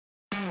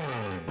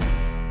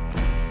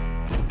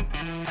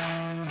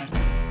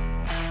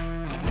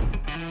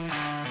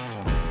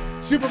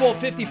Super Bowl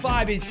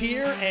 55 is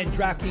here, and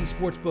DraftKings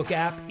Sportsbook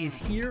app is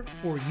here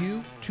for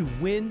you to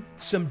win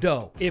some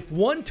dough. If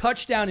one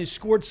touchdown is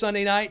scored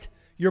Sunday night,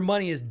 your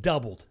money is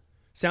doubled.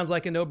 Sounds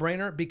like a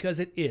no-brainer? Because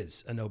it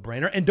is a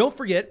no-brainer. And don't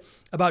forget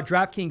about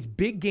DraftKings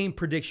Big Game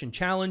Prediction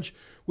Challenge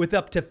with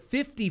up to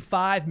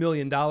 $55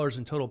 million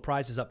in total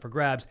prizes up for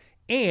grabs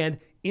and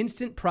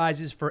instant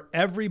prizes for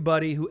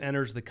everybody who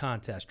enters the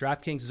contest.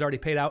 DraftKings has already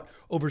paid out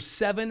over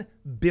 $7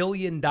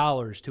 billion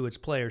to its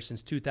players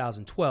since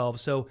 2012,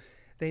 so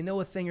they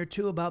know a thing or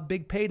two about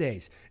big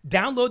paydays.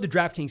 Download the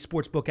DraftKings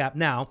Sportsbook app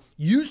now.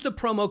 Use the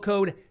promo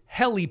code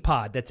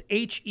HELIPOD, that's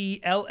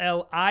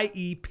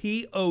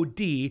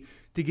HELLIEPOD,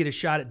 to get a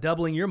shot at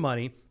doubling your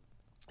money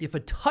if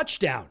a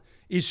touchdown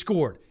is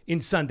scored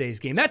in Sunday's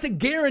game. That's a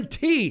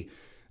guarantee.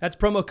 That's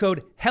promo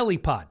code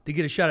HELIPOD to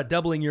get a shot at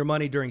doubling your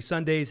money during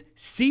Sunday's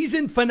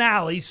season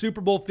finale, Super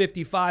Bowl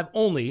 55,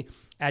 only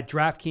at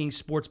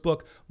DraftKings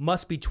Sportsbook.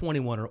 Must be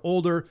 21 or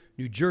older.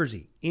 New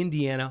Jersey,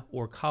 Indiana,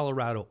 or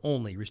Colorado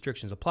only.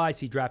 Restrictions apply.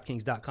 See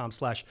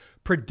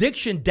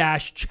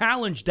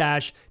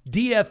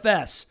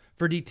DraftKings.com/prediction-challenge-DFS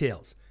for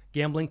details.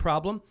 Gambling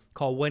problem?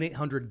 Call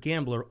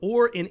 1-800-GAMBLER,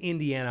 or in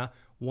Indiana,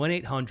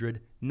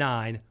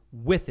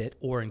 1-800-9-WITH-IT,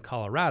 or in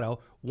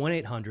Colorado,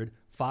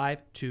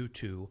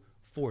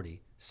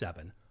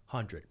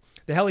 1-800-522-4700.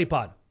 The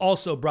HeliPod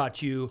also brought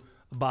to you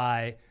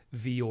by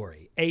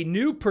Vuori, a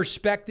new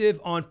perspective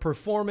on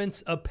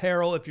performance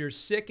apparel. If you're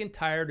sick and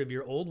tired of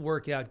your old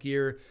workout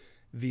gear,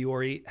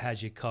 Vuori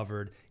has you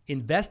covered.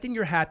 Invest in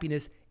your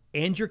happiness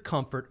and your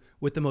comfort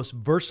with the most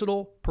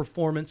versatile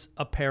performance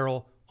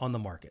apparel on the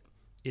market.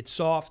 It's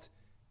soft,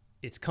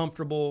 it's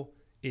comfortable,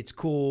 it's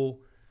cool,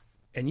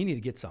 and you need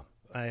to get some.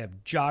 I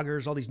have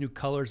joggers, all these new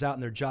colors out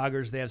in their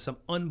joggers. They have some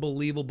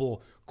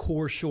unbelievable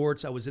core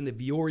shorts. I was in the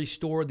Vuori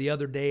store the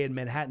other day in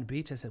Manhattan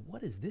Beach. I said,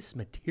 what is this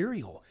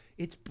material?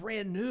 It's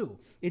brand new.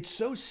 It's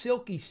so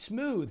silky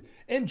smooth.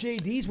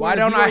 MJD's Why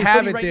don't I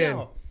have it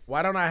then?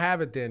 Why don't I have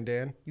it then,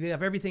 Dan? You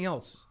have everything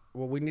else.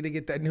 Well, we need to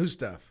get that new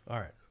stuff. All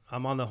right.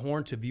 I'm on the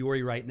horn to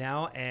Vuori right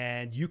now,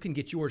 and you can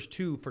get yours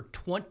too for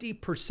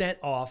 20%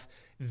 off.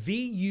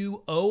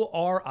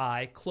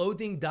 VUORI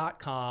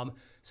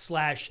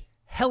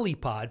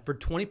clothing.com/HeliPod for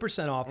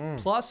 20% off,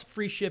 plus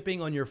free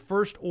shipping on your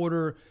first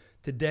order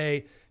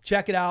today.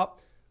 Check it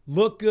out.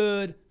 Look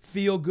good,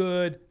 feel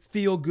good,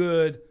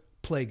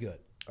 play good.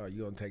 Oh,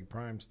 you gonna take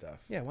Prime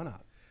stuff? Yeah, why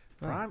not?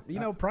 Prime,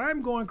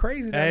 Prime going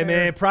crazy. Hey,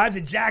 man, Prime's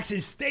at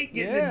Jackson State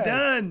getting it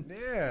done.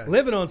 Yeah.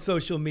 Living on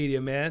social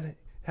media, man.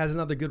 Has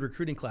another good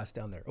recruiting class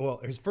down there. Well,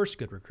 his first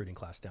good recruiting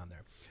class down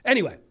there.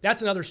 Anyway,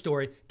 that's another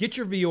story. Get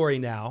your Vuori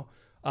now.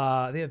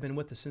 They have been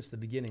with us since the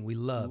beginning. We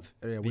love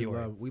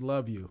Vuori. We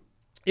love you.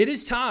 It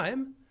is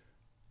time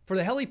for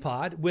the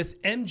HeliPod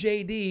with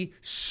MJD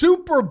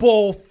Super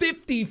Bowl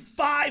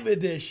 55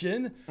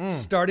 edition,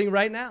 starting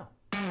right now.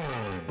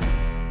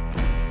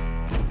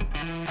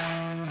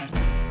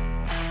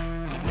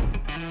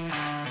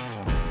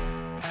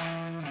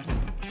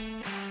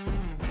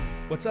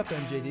 What's up,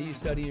 MJD? You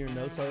studying your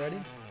notes already?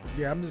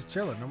 Yeah, I'm just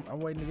chilling. I'm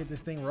waiting to get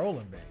this thing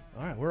rolling, babe.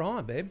 All right, we're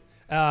on, babe.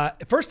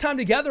 First time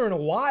together in a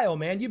while,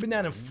 man. You've been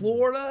down in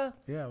Florida,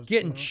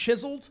 getting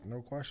chiseled.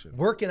 No question.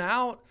 Working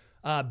out.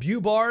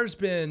 Bubar's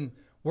been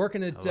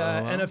working at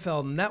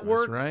NFL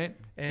Network. That's right.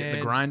 And getting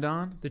the grind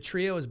on. The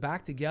trio is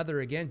back together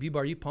again.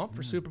 Bubar, you pumped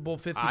for Super Bowl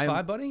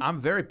 55, buddy? I'm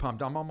very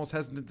pumped. I'm almost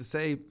hesitant to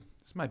say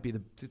this might be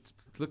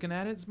looking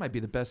at it, this might be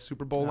the best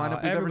Super Bowl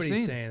lineup we've ever seen.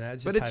 Everybody's saying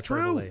that. But it's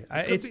true.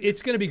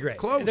 It's going to be great.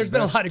 Close. There's been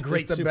a lot of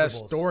great Super Super Bowls.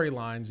 Bowls. The best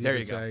storylines, you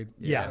could say.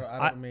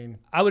 Yeah.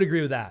 I would agree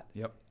with that.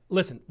 Yep.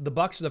 Listen, the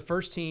Bucs are the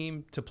first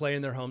team to play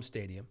in their home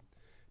stadium.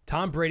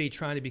 Tom Brady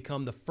trying to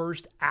become the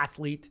first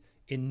athlete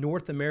in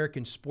North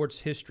American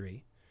sports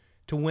history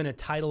to win a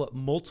title at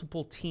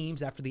multiple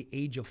teams after the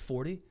age of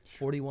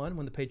 41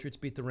 when the Patriots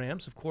beat the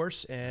Rams, of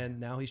course, and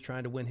now he's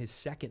trying to win his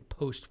second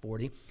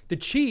post-40. The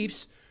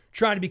Chiefs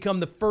trying to become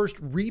the first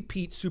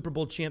repeat Super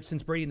Bowl champ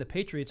since Brady and the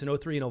Patriots in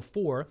 03 and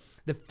 04.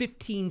 The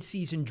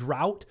 15-season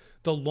drought,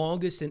 the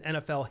longest in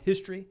NFL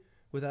history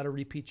without a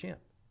repeat champ.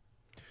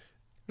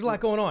 There's a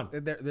lot going on.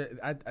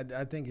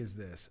 I think is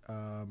this.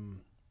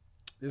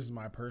 This is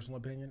my personal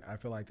opinion. I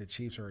feel like the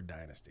Chiefs are a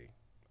dynasty,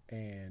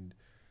 and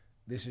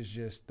this is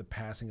just the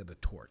passing of the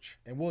torch.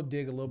 And we'll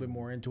dig a little bit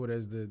more into it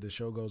as the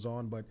show goes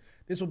on, but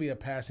this will be a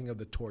passing of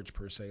the torch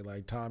per se.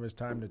 Like, Tom, it's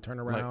time to turn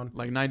around.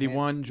 Like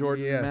 91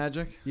 Jordan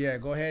Magic? Yeah,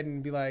 go ahead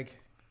and be like,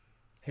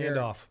 hand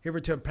off. Here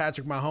to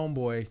Patrick, my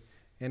homeboy,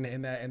 and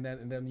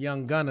them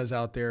young gunners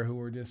out there who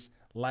were just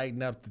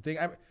lighting up the thing.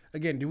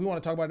 Again, do we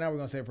want to talk about it now? We're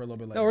going to save it for a little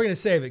bit later. No, we're going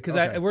to save it because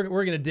we're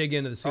going to dig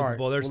into the Super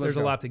Bowl. There's a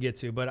lot to get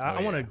to, but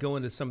I want to go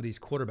into some of these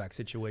quarterback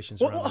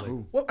situations around the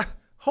league. Well,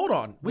 hold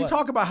on. We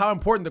talk about how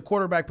important the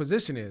quarterback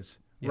position is,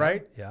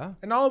 right? Yeah.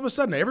 And all of a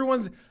sudden,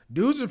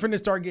 dudes are finna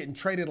start getting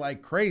traded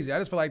like crazy. I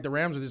just feel like the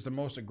Rams are just the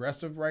most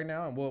aggressive right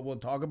now, and we'll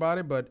talk about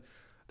it. But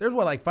there's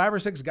like 5 or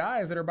 6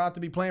 guys that are about to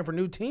be playing for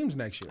new teams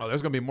next year. Oh,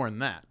 there's going to be more than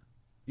that.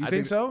 You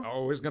think so?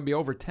 Oh, there's going to be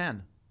over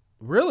 10.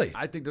 Really?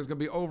 I think there's going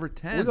to be over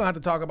 10. We're going to have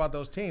to talk about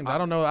those teams. I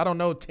don't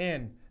know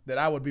 10 that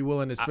I would be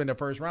willing to spend a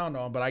first round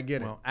on, but I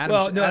get it.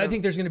 I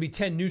think there's going to be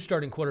 10 new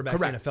starting quarterbacks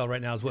Correct. in the NFL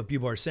right now is what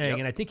people are saying. Yep.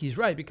 And I think he's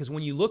right because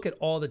when you look at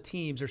all the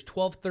teams, there's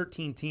 12,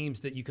 13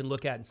 teams that you can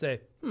look at and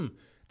say,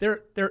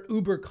 they're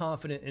uber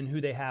confident in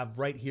who they have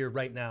right here,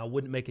 right now,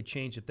 wouldn't make a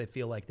change if they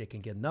feel like they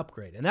can get an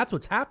upgrade. And that's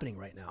what's happening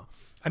right now.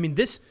 I mean,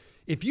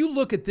 if you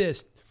look at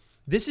this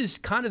is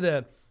kind of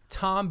the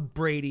Tom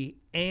Brady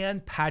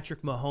and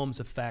Patrick Mahomes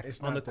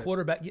effect on the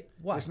quarterback.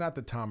 Why? It's not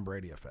the Tom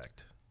Brady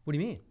effect. What do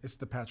you mean? It's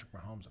the Patrick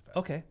Mahomes effect.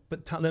 Okay,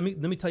 but let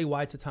me tell you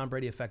why it's a Tom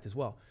Brady effect as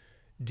well.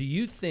 Do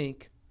you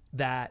think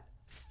that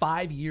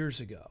 5 years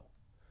ago,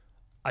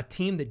 a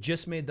team that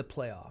just made the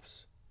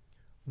playoffs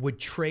would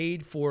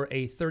trade for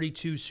a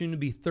 32, soon to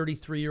be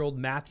 33-year-old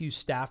Matthew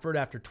Stafford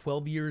after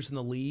 12 years in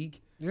the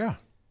league? Yeah.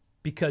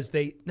 Because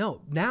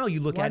now you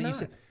look Why at it, you not?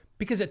 say,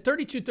 because at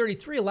 32,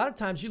 33, a lot of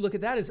times you look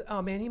at that as,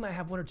 oh man, he might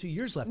have 1 or 2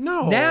 years left.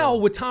 No. Now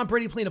with Tom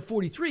Brady playing at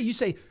 43, you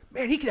say,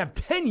 man, he could have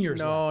 10 years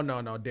left.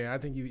 No, Dan. I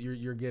think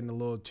you're getting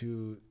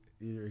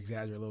you're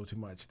exaggerating a little too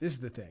much. This is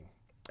the thing.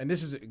 And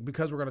this is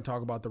because we're going to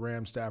talk about the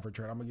Rams Stafford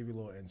trade. I'm going to give you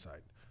a little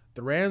insight.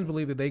 The Rams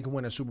believe that they can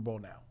win a Super Bowl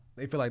now.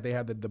 They feel like they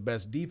have the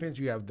best defense.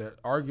 You have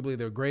arguably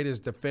the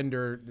greatest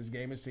defender this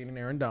game has seen in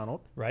Aaron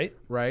Donald. Right.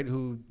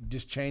 Who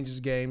just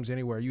changes games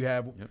anywhere. You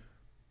have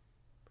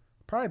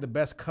probably the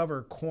best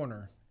cover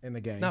corner in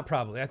the game. Not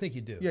probably. I think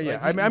you do. Yeah.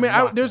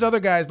 Like, There's other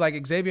guys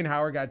like Xavier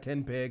Howard got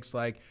 10 picks.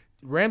 Like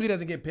Ramsey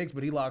doesn't get picks,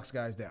 but he locks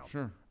guys down.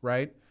 Sure.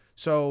 Right?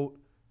 So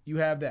you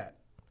have that.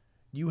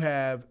 You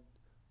have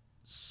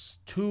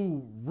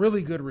 2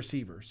 really good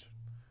receivers.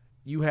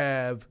 You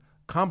have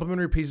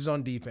complementary pieces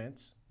on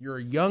defense. You're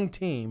a young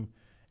team.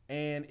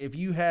 And if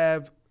you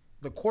have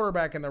the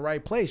quarterback in the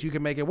right place, you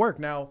can make it work.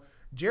 Now,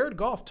 Jared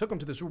Goff took him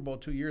to the Super Bowl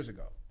 2 years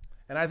ago.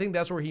 And I think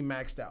that's where he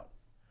maxed out.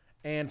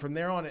 And from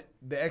there on,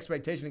 the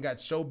expectation got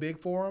so big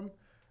for him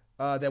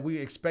that we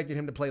expected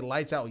him to play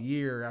lights out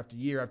year after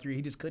year after year.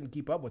 He just couldn't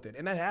keep up with it.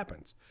 And that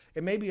happens.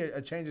 It may be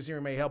a change this year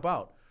may help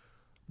out.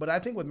 But I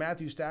think with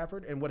Matthew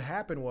Stafford, and what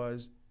happened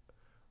was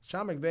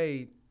Sean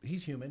McVay,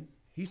 he's human.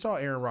 He saw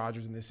Aaron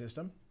Rodgers in this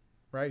system,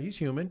 right? He's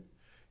human.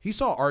 He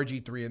saw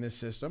RG3 in this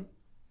system.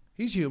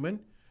 He's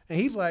human. And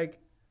he's like,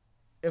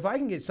 if I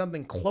can get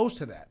something close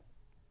to that,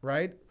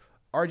 right?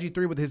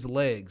 RG3 with his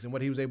legs and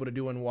what he was able to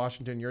do in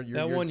Washington.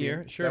 That 1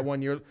 year, sure. That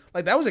 1 year.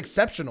 Like, that was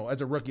exceptional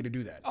as a rookie to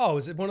do that. Oh,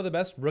 is it one of the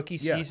best rookie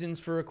seasons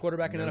for a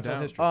quarterback in NFL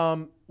doubt.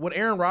 history? What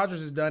Aaron Rodgers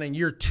has done in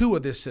year 2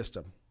 of this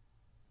system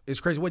is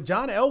crazy. What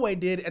John Elway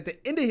did at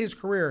the end of his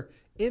career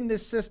in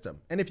this system.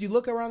 And if you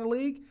look around the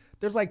league,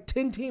 there's like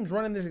 10 teams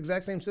running this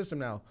exact same system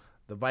now.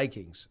 The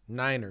Vikings,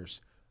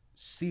 Niners,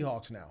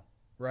 Seahawks now,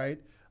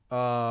 right?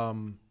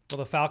 Well,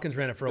 the Falcons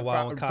ran it for a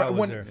while when Kyle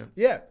was there.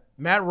 Yeah.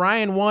 Matt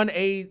Ryan went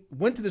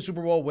to the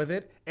Super Bowl with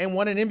it and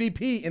won an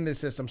MVP in this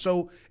system.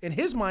 So in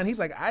his mind, he's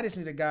like, I just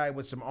need a guy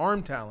with some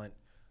arm talent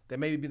that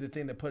maybe be the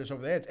thing that put us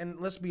over the edge. And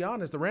let's be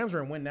honest, the Rams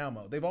are in win now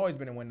mode. They've always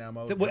been in win now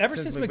mode. Well, ever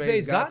since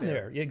McVay's gotten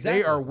there. Yeah,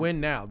 exactly. They are win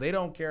now. They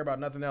don't care about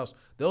nothing else.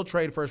 They'll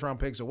trade first round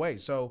picks away.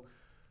 So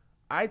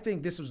I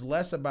think this was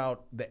less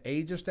about the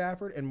age of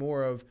Stafford and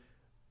more of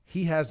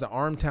he has the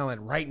arm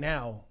talent right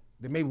now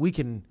that maybe we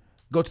can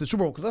go to the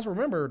Super Bowl. Because let's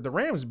remember, the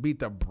Rams beat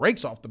the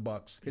brakes off the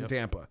Bucs in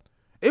Tampa.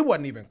 It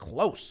wasn't even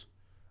close,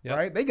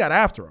 right? They got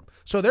after him.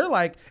 So they're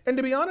like, and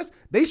to be honest,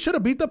 they should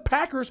have beat the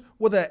Packers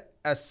with a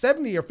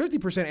 70 or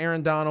 50%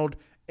 Aaron Donald.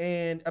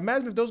 And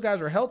imagine if those guys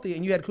are healthy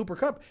and you had Cooper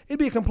Kupp, it'd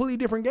be a completely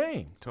different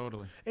game.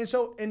 Totally.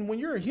 And when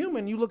you're a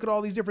human, you look at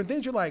all these different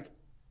things, you're like,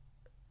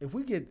 if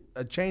we get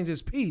a change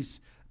this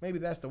piece, maybe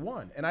that's the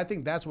one. And I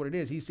think that's what it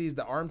is. He sees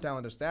the arm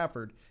talent of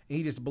Stafford, and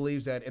he just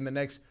believes that in the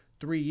next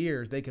 3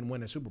 years they can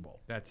win a Super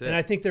Bowl. That's it. And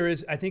I think there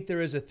is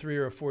a 3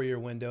 or a 4 year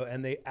window,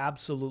 and they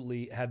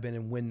absolutely have been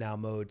in win now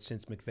mode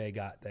since McVay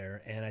got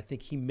there. And I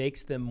think he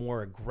makes them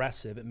more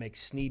aggressive. It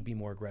makes Snead be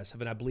more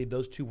aggressive, and I believe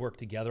those two work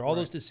together. All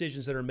those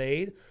decisions that are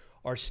made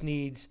are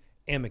Snead's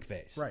and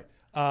McVay's. Right.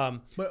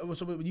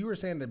 But you were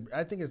saying that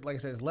I think it's like I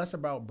said, it's less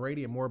about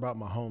Brady and more about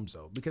Mahomes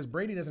though, because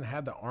Brady doesn't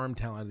have the arm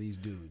talent of these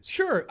dudes.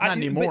 Sure, Not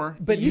anymore.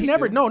 But he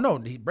never. No.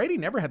 Brady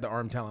never had the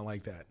arm talent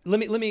like that. Let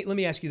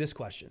me ask you this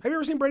question. Have you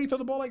ever seen Brady throw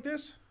the ball like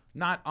this?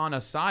 Not on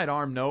a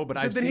sidearm, no.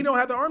 But Then he don't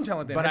have the arm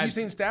talent. Then but have you I've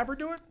seen Stafford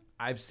do it?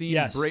 I've seen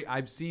Yes.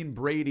 I've seen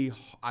Brady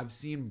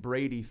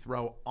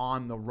throw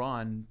on the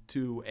run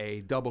to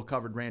a double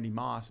covered Randy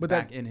Moss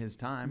back in his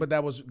time. But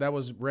that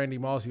was Randy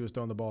Moss he was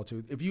throwing the ball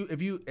to. If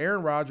you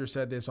Aaron Rodgers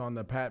said this on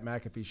the Pat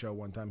McAfee show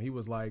one time. He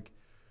was like,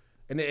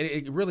 and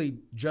it really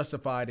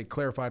justified, it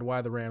clarified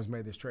why the Rams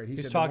made this trade.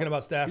 He's talking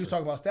about Stafford. He was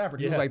talking about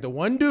Stafford. He Yeah. was like the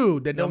one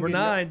dude that Number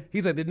 9.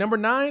 He's like the number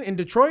 9 in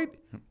Detroit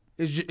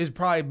is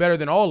probably better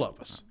than all of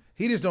us.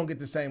 He just don't get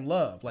the same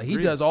love. Like he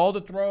does all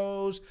the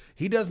throws.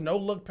 He does no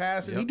look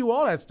passes. He do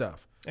all that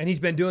stuff. And he's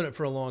been doing it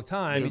for a long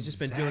time. Exactly. He's just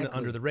been doing it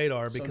under the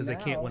radar because So they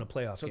can't now- win a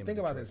playoff So game. think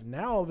about this.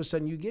 Now all of a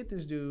sudden you get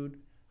this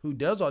dude who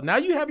does all. Now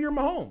you have your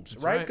Mahomes,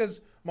 right? right.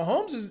 Because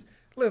Mahomes is.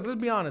 Let's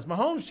be honest.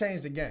 Mahomes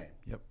changed the game.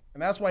 Yep.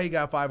 And that's why he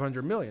got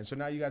 $500 million. So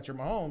now you got your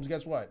Mahomes.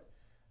 Guess what?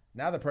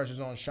 Now the pressure's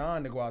on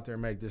Sean to go out there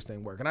and make this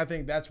thing work. And I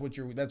think that's what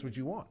you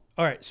want.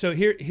 All right, so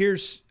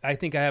here's I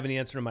think I have an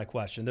answer to my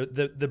question.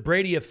 The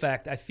Brady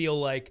effect, I feel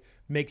like,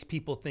 makes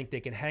people think they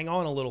can hang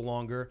on a little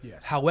longer.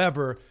 Yes.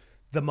 However,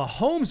 the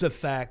Mahomes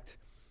effect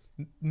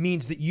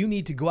means that you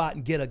need to go out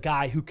and get a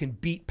guy who can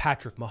beat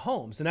Patrick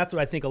Mahomes. And that's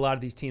what I think a lot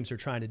of these teams are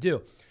trying to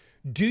do.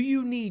 Do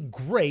you need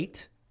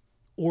great,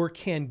 or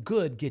can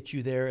good get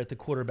you there at the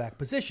quarterback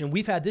position?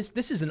 We've had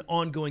this is an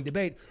ongoing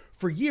debate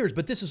for years,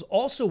 but this is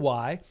also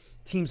why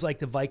teams like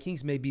the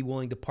Vikings may be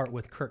willing to part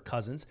with Kirk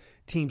Cousins.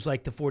 Teams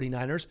like the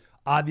 49ers,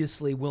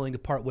 obviously willing to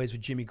part ways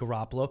with Jimmy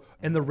Garoppolo,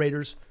 and the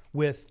Raiders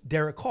with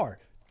Derek Carr.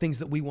 Things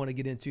that we want to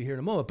get into here in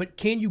a moment. But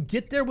can you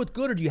get there with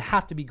good, or do you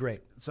have to be great?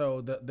 So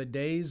the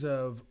days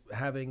of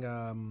having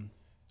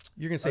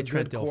you're going to say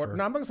Trent Dilfer.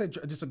 No, I'm going to say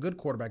just a good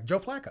quarterback, Joe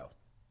Flacco.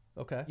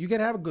 Okay. You can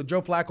have a good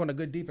Joe Flacco and a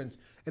good defense.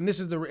 And this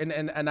is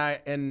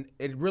and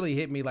it really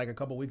hit me like a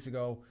couple weeks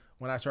ago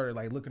when I started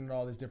like looking at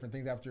all these different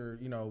things after,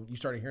 you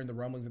started hearing the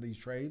rumblings of these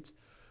trades.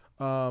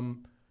 The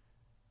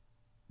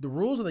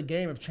rules of the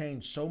game have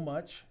changed so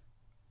much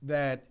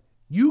that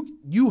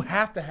you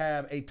have to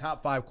have a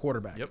top 5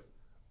 quarterback. Yep.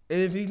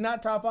 If he's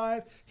not top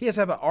 5, he has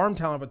to have an arm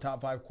talent of a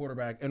top 5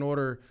 quarterback in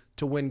order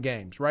to win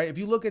games, right? If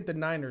you look at the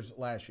Niners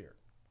last year,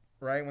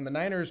 right? When the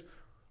Niners,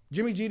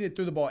 Jimmy G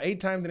threw the ball 8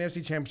 times in the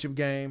NFC Championship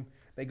game.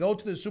 They go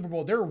to the Super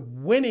Bowl. They're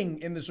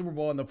winning in the Super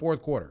Bowl in the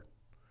fourth quarter.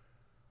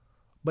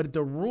 But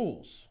the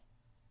rules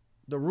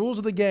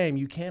of the game,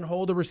 you can't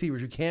hold the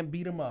receivers. You can't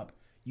beat them up.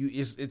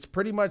 It's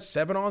pretty much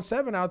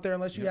 7-on-7 out there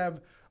unless you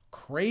have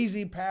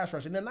crazy pass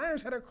rush. And the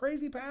Niners had a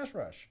crazy pass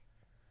rush.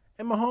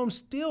 And Mahomes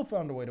still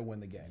found a way to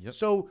win the game. Yep.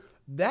 So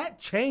that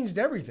changed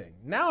everything.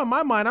 Now in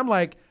my mind, I'm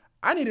like,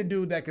 I need a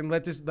dude that can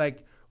let this,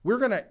 like, we're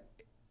going to,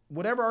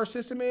 whatever our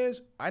system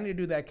is, I need a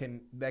dude that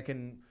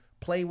can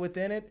play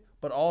within it,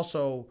 but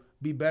also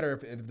be better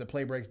if the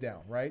play breaks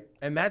down, right?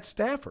 And that's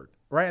Stafford,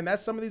 right? And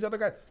that's some of these other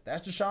guys.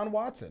 That's Deshaun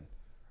Watson,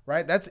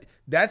 right?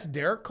 That's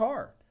Derek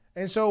Carr.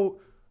 And so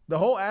the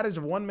whole adage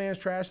of one man's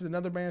trash is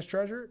another man's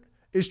treasure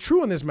is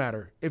true in this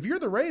matter. If you're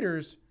the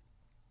Raiders,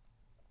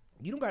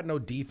 you don't got no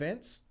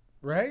defense,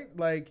 right?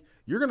 Like,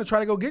 you're going to try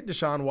to go get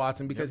Deshaun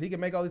Watson because he can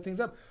make all these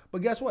things up.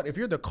 But guess what? If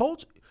you're the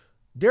Colts,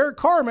 Derek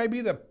Carr may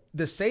be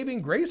the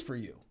saving grace for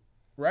you,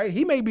 right?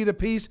 He may be the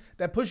piece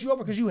that pushes you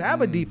over because you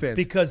have a defense.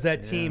 Because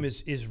that team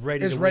is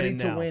ready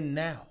to win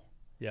now.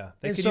 Yeah.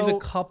 They could use a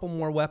couple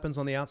more weapons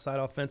on the outside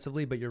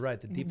offensively, but you're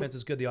right. The defense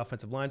is good. The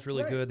offensive line's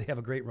really good. They have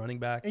a great running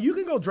back. And you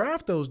can go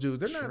draft those dudes.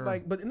 They're not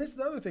like – and this is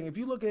the other thing. If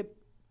you look at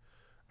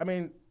 – I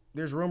mean,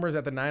 there's rumors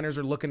that the Niners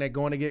are looking at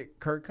going to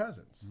get Kirk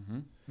Cousins,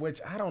 which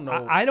I don't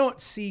know. I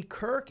don't see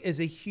Kirk as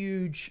a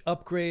huge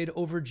upgrade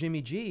over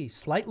Jimmy G.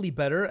 Slightly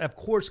better. Of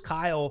course,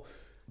 Kyle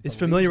is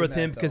familiar with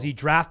him because he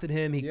drafted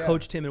him. He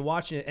coached him and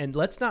watching it. And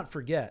let's not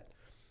forget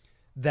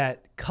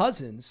that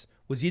Cousins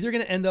was either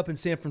going to end up in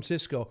San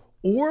Francisco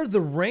or the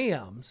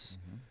Rams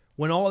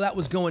when all of that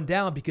was going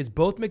down, because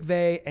both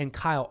McVay and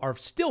Kyle are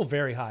still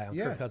very high on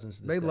Kirk Cousins.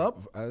 They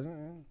love.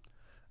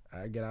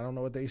 Again, I don't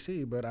know what they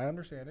see, but I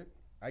understand it.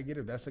 I get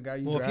it. That's the guy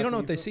you. Well, if you don't know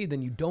what they see,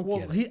 then you don't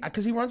get it.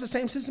 Because he runs the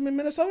same system in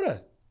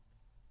Minnesota.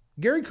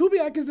 Gary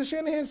Kubiak is the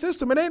Shanahan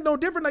system. It ain't no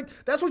different. Like,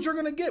 that's what you're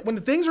going to get. When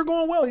the things are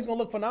going well, he's going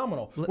to look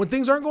phenomenal. When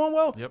things aren't going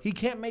well, he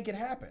can't make it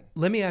happen.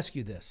 Let me ask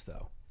you this,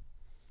 though.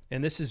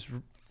 And this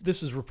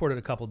was reported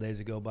a couple days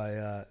ago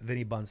by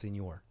Vinny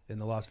Bonsignore in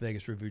the Las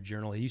Vegas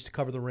Review-Journal. He used to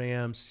cover the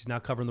Rams. He's now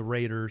covering the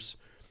Raiders.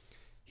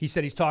 He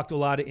said he's talked to a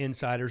lot of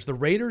insiders. The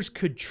Raiders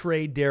could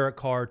trade Derek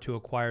Carr to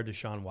acquire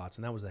Deshaun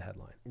Watson. That was the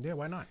headline. Yeah,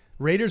 why not?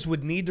 Raiders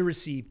would need to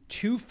receive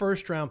 2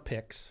 first-round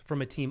picks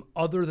from a team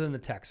other than the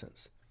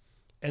Texans,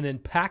 and then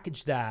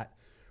package that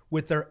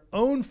with their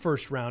own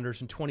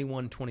first-rounders in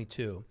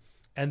 21-22,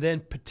 and then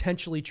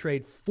potentially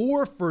trade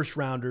 4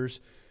 first-rounders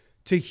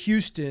to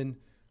Houston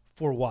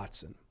for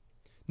Watson.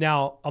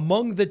 Now,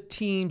 among the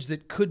teams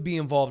that could be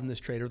involved in this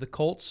trade are the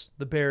Colts,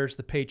 the Bears,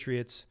 the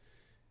Patriots,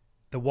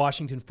 the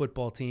Washington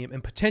football team,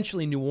 and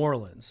potentially New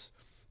Orleans,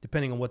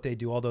 depending on what they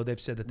do, although they've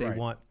said that they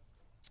want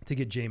to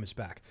get Jameis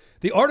back.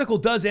 The article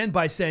does end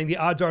by saying the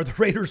odds are the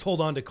Raiders hold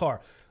on to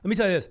Carr. Let me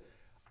tell you this.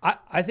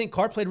 I think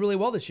Carr played really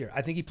well this year.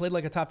 I think he played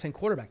like a top 10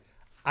 quarterback.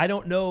 I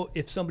don't know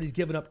if somebody's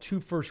given up 2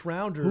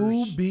 first-rounders.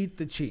 Who beat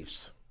the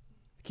Chiefs?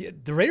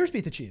 The Raiders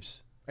beat the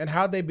Chiefs. And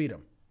how'd they beat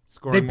them?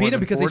 They beat them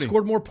because they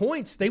scored more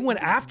points. They went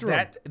after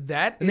him.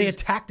 They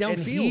attacked downfield.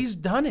 And he's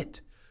done it.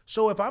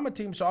 So if I'm a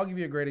team, so I'll give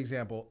you a great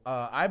example.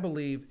 I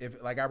believe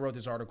I wrote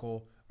this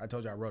article. I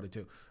told you I wrote it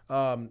too.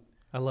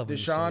 I love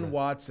Deshaun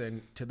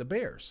Watson to the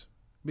Bears.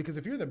 Because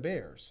if you're the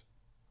Bears,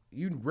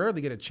 you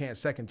rarely get a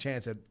second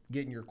chance at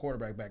getting your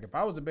quarterback back. If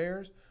I was the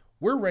Bears,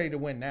 we're ready to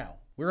win now.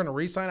 We're going to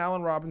re-sign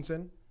Allen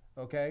Robinson,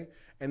 okay?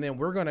 And then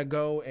we're going to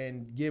go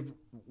and give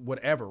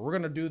whatever. We're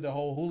going to do the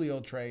whole Julio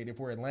trade if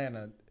we're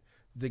Atlanta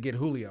to get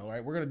Julio,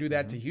 right? We're going to do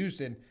that to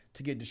Houston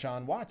to get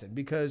Deshaun Watson,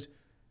 because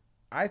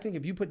I think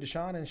if you put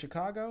Deshaun in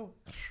Chicago,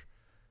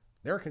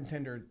 they're a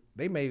contender.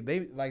 They may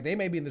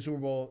be in the Super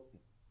Bowl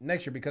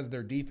next year because of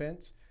their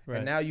defense. Right.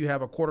 And now you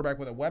have a quarterback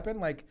with a weapon.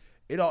 Like,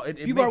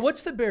 Bubar,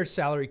 what's the Bears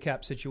salary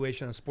cap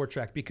situation on Sport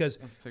Track? Because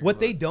what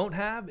they don't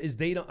have is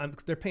they're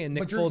paying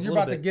Nick Foles. You're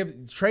about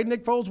to trade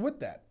Nick Foles with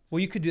that. Well,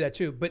 you could do that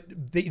too, but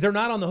they're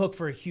not on the hook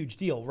for a huge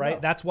deal, right? No.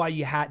 That's why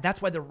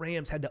the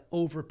Rams had to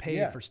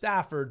overpay for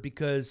Stafford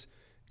because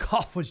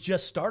Goff was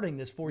just starting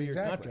this 4-year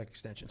contract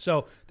extension.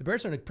 So the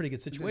Bears are in a pretty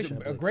good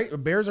situation.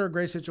 Bears are a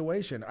great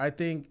situation. I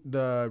think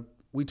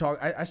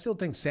I still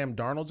think Sam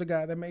Darnold's a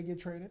guy that may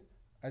get traded.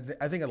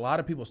 I think a lot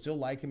of people still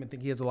like him and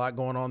think he has a lot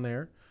going on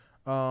there.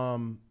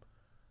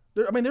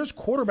 There's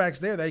quarterbacks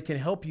there that can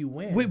help you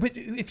win. But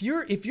if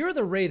you're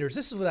the Raiders,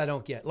 this is what I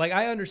don't get. Like,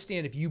 I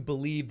understand if you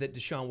believe that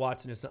Deshaun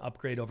Watson is an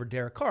upgrade over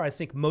Derek Carr. I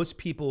think most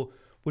people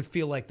would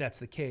feel like that's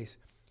the case.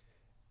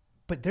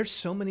 But there's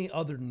so many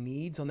other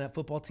needs on that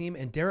football team,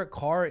 and Derek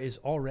Carr is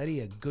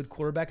already a good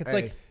quarterback. It's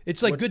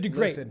like good to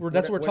great.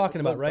 That's what we're talking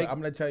about, right? I'm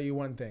going to tell you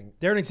one thing.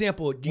 They're an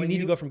example. Do you need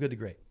to go from good to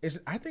great?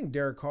 I think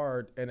Derek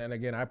Carr, and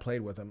again, I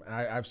played with him.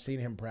 I've seen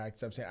him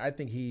practice. I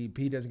think he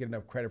doesn't get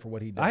enough credit for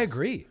what he does. I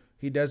agree.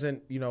 He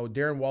doesn't.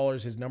 Darren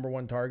Waller's his number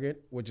one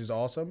target, which is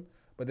awesome.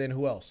 But then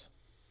who else?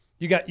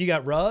 You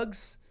got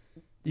Ruggs.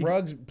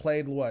 Ruggs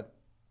played what?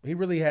 He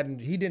really hadn't.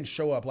 He didn't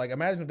show up. Like,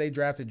 imagine if they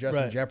drafted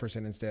Justin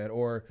Jefferson instead,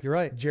 or you're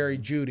right, Jerry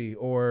Jeudy,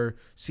 or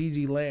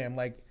CeeDee Lamb.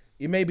 Like,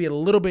 it may be a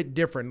little bit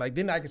different. Like,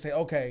 then I could say,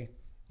 okay,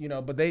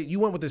 but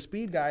you went with the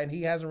speed guy, and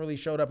he hasn't really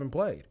showed up and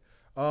played.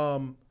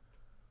 I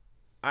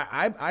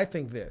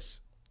think this.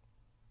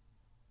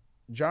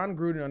 John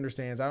Gruden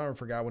understands. I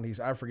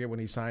forget when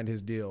he signed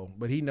his deal,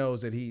 but he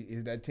knows that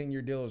that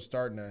 10-year deal is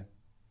starting to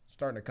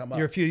come up.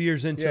 You're a few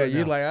years into it now.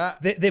 You're like,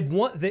 they've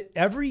won.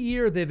 Every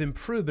year they've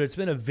improved, but it's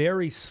been a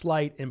very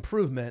slight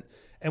improvement.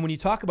 And when you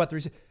talk about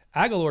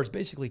Aguilar's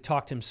basically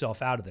talked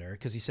himself out of there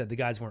because he said the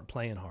guys weren't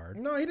playing hard.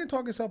 No, he didn't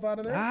talk himself out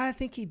of there. I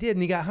think he did,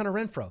 and he got Hunter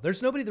Renfrow.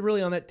 There's nobody that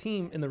really on that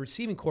team in the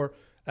receiving corps.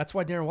 That's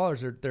why Darren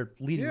Waller's their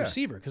leading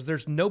receiver, because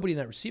there's nobody in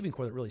that receiving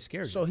corps that really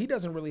scares you. So he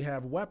doesn't really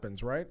have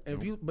weapons, right? And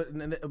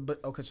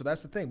okay, so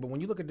that's the thing. But when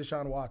you look at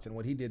Deshaun Watson,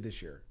 what he did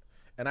this year.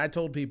 And I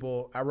told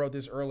people, I wrote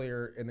this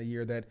earlier in the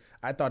year, that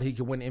I thought he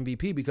could win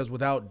MVP because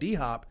without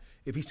D-Hop,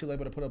 if he's still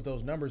able to put up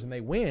those numbers and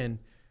they win,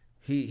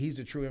 he's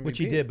a true MVP. Which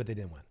he did, but they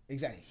didn't win.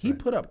 Exactly. He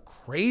put up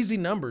crazy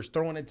numbers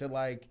throwing it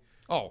to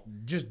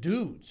just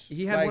dudes.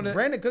 He had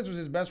Brandon Cooks was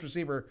his best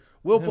receiver.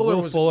 Will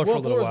Fuller for a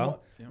little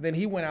while. Then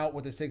he went out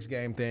with a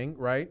 6-game thing,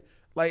 right?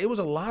 Like, it was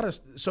a lot of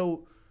 –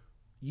 so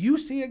you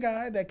see a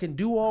guy that can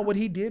do all what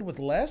he did with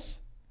less?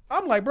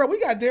 I'm like, bro, we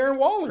got Darren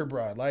Waller,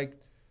 bro. Like,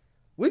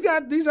 we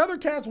got these other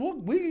cats.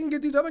 We can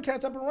get these other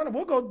cats up and running.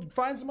 We'll go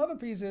find some other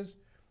pieces,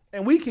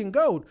 and we can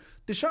go.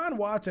 Deshaun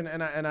Watson,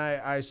 and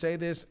I say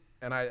this,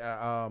 and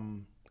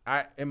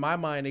I in my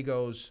mind, it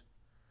goes,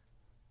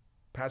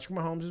 Patrick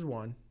Mahomes is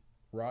 1,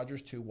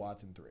 Rodgers 2,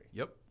 Watson 3.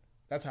 Yep.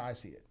 That's how I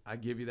see it. I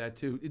give you that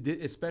too.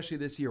 Especially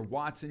this year.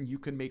 Watson, you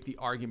can make the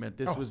argument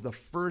this was the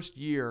first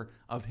year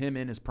of him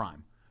in his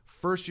prime.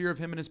 First year of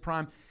him in his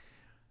prime.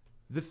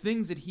 The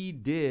things that he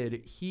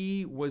did,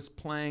 he was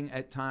playing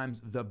at times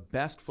the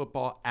best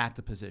football at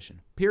the position,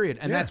 period.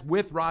 And that's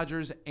with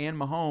Rodgers and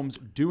Mahomes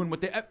doing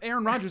what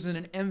Aaron Rodgers in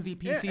an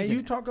MVP season. And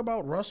you talk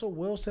about Russell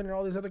Wilson and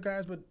all these other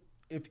guys, but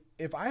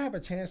if I have a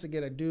chance to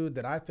get a dude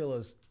that I feel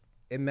is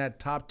in that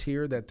top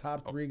tier, that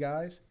top 3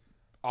 guys,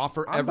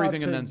 offer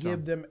everything and then some.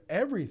 Give them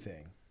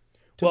everything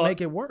to make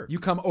it work. You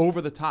come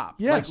over the top.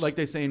 Yes. Like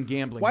they say in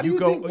gambling. Why do you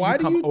think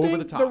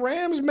the the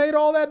Rams made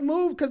all that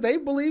move? Because they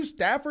believe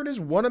Stafford is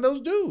one of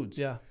those dudes.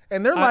 Yeah.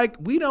 And they're like,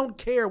 we don't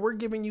care. We're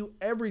giving you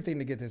everything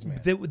to get this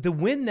man. The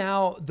win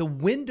now, the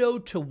window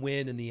to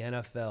win in the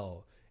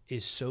NFL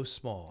is so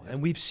small.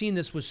 And we've seen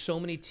this with so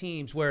many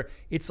teams where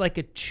it's like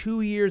a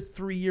 2-year,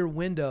 3-year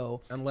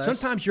window.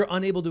 Sometimes you're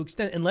unable to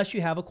extend unless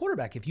you have a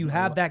quarterback. If you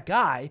have that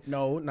guy.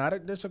 No,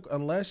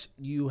 unless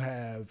you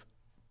have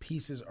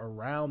pieces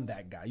around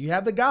that guy. You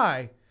have the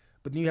guy,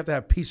 but then you have to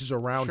have pieces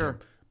around him.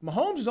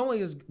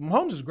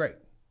 Mahomes is great.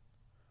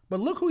 But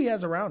look who he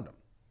has around him.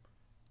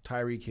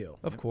 Tyreek Hill.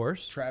 Of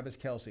course. Travis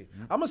Kelce.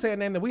 I'm going to say a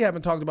name that we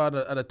haven't talked about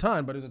a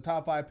ton, but it's a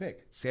top 5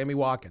 pick. Sammy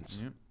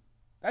Watkins.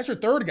 That's your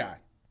third guy.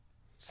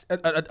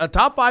 A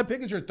top 5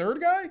 pick is your third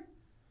guy?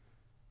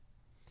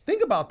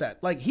 Think about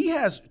that. Like, he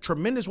has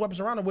tremendous weapons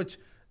around him, which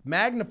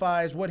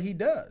magnifies what he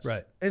does.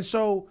 Right. And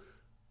so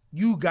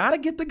you got to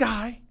get the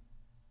guy.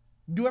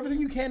 Do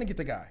everything you can to get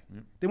the guy.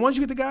 Then once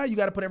you get the guy, you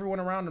got to put everyone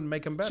around him and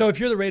make him better. So if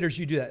you're the Raiders,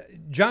 you do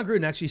that. John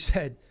Gruden actually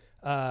said,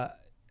 I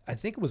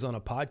think it was on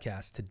a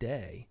podcast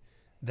today,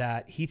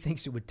 that he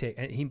thinks it would take,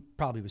 and he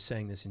probably was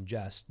saying this in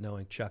jest,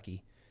 knowing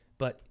Chucky,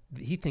 but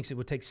he thinks it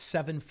would take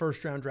 7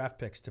 first-round draft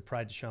picks to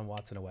pry Deshaun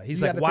Watson away.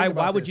 He's like,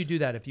 why would you do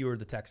that if you were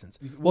the Texans?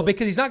 Well,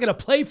 because he's not going to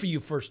play for you,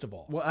 first of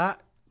all. Well,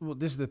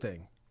 this is the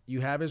thing.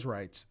 You have his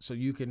rights, so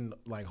you can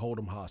hold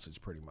him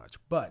hostage pretty much.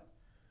 But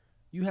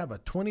you have a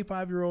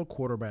 25-year-old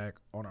quarterback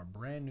on a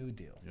brand-new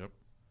deal. Yep.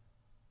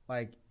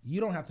 Like, you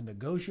don't have to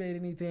negotiate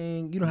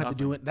anything. You don't have to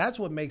do it. That's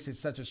what makes it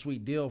such a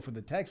sweet deal for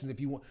the Texans.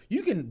 If you want,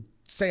 you can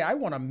say, I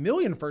want 1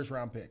 million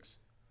first-round picks.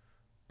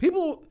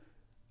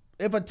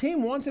 If a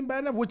team wants him bad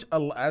enough, which,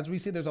 as we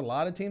see, there's a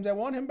lot of teams that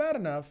want him bad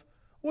enough,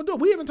 Well,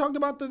 dude, we haven't talked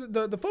about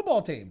the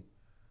football team.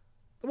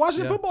 The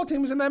Washington football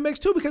team is in that mix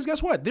too because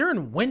guess what? They're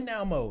in win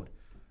now mode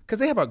because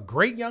they have a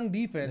great young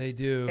defense. They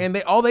do.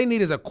 And all they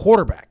need is a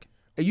quarterback.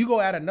 And you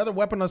go add another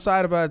weapon on the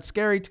side of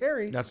Scary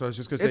Terry. That's what I was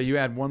just going to say. You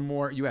add one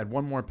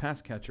more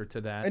pass catcher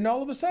to that. And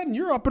all of a sudden,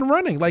 you're up and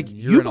running. Like,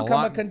 you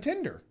become a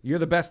contender. You're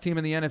the best team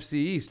in the NFC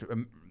East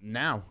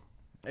now.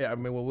 Yeah, I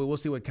mean, we'll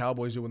see what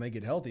Cowboys do when they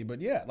get healthy.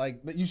 But, yeah,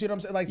 like, you see what I'm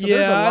saying? Like, so yeah,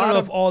 there's a lot I don't know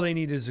of, if all they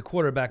need is a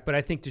quarterback, but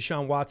I think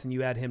Deshaun Watson,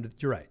 you add him to –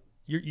 you're right.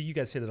 You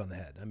guys hit it on the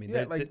head. I mean,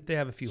 they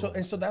have a few holes.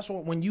 And so that's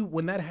what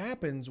when that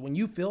happens, when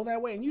you feel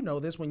that way, and you know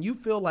this, when you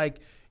feel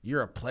like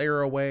you're a player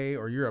away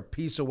or you're a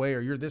piece away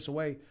or you're this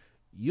away –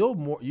 You'll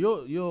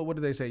what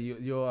do they say?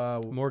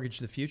 You'll mortgage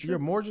the future. You'll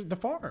mortgage the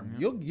farm.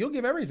 Mm-hmm. You'll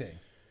give everything.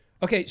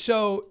 Okay,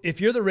 so if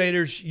you're the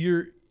Raiders,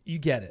 you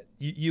get it.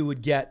 You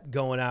would get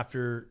going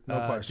after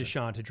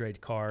Deshaun to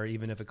trade Carr,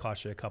 even if it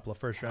costs you a couple of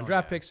first round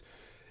draft picks.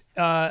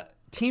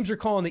 Teams are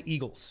calling the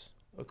Eagles,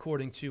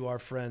 according to our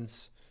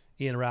friends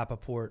Ian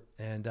Rappaport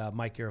and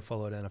Mike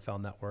Garafolo at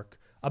NFL Network,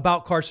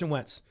 about Carson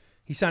Wentz.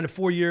 He signed a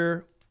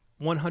 4-year.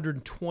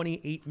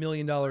 $128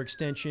 million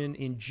extension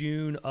in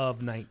June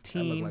of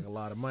 19. That look like a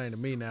lot of money to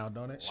me now,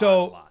 don't it?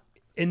 So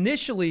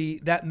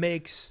initially, that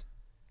makes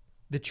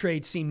the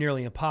trade seem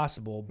nearly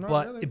impossible.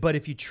 But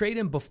if you trade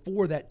him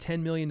before that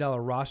 $10 million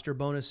roster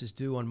bonus is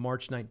due on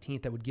March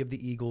 19th, that would give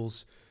the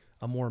Eagles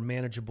a more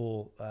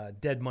manageable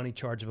dead money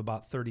charge of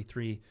about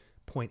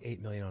 $33.8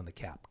 million on the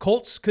cap.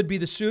 Colts could be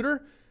the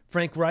suitor.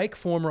 Frank Reich,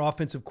 former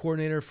offensive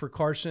coordinator for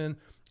Carson,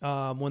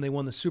 when they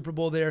won the Super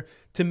Bowl there.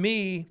 To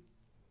me,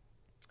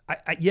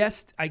 I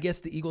guess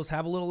the Eagles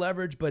have a little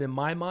leverage, but in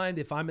my mind,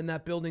 if I'm in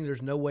that building,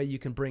 there's no way you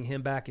can bring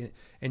him back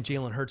and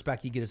Jalen Hurts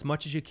back. You get as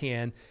much as you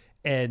can.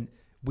 And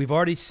we've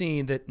already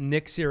seen that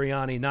Nick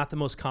Sirianni, not the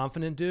most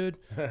confident dude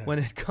when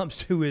it comes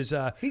to his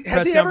has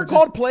he ever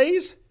called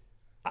plays?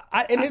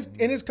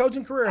 In his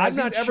coaching career, I'm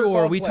not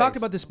sure. We talked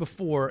about this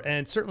before,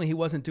 and certainly he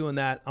wasn't doing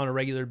that on a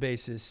regular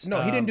basis.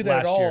 No, he didn't do that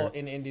at all year.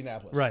 in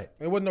Indianapolis. Right.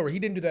 It wasn't over. He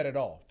didn't do that at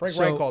all. Frank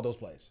Reich called those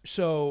plays.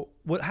 So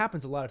what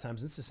happens a lot of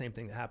times, and it's the same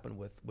thing that happened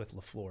with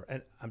LaFleur,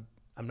 and I'm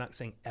not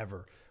saying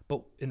ever,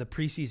 but in the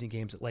preseason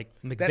games, like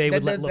McVay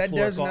would let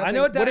LaFleur call. I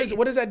know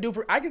what does that do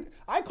for?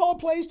 I called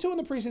plays too in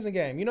the preseason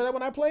game. You know that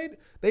when I played,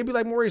 they'd be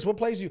like, Maurice, what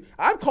plays you?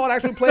 I've called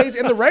actually plays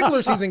in the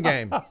regular season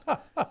game.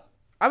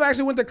 I've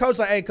actually went to coach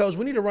like, hey, coach,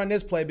 we need to run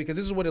this play because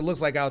this is what it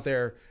looks like out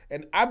there.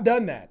 And I've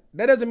done that.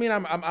 That doesn't mean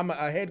I'm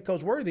a head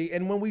coach worthy.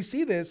 And when we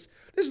see this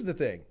is the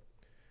thing.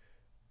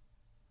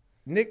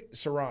 Nick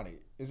Sirianni.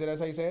 Is it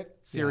that's how you say it?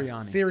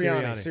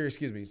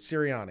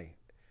 Sirianni.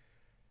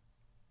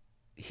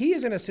 He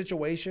is in a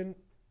situation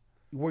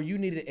where you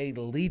needed a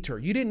leader.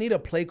 You didn't need a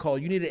play call.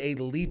 You needed a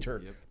leader.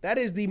 Yep. That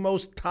is the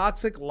most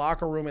toxic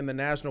locker room in the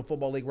National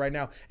Football League right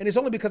now. And it's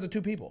only because of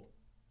two people.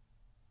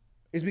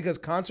 It's because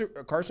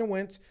Carson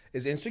Wentz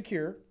is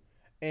insecure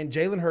and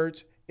Jalen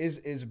Hurts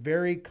is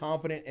very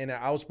confident and an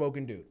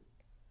outspoken dude.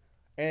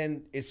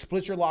 And it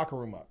splits your locker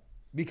room up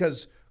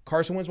because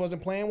Carson Wentz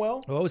wasn't playing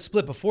well. Well, it was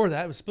split before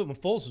that. It was split when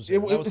Foles was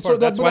in.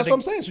 That's what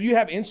I'm saying. So you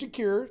have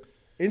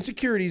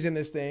insecurities in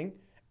this thing,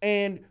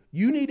 and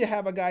you need to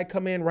have a guy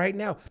come in right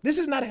now. This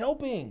is not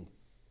helping.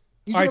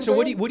 All right, so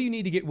what do you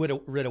need to get rid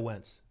of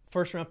Wentz?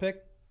 First round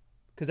pick?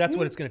 Because that's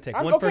what it's going to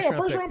take. A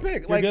first round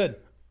pick. You're good.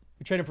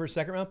 You trade him for a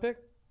second round pick?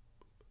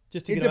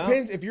 Just to it get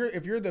depends out? if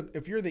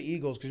you're the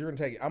Eagles because you're gonna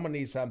take. I'm gonna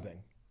need something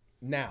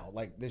now,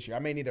 like this year.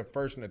 I may need a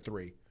first and a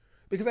 3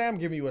 because I am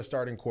giving you a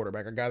starting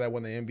quarterback, a guy that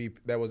won the MVP.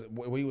 That was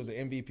when he was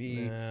an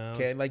MVP.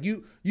 No. Like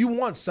you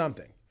want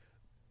something.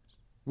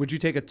 Would you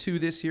take a 2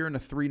 this year and a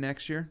 3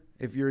 next year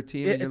if you're a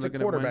team? It's a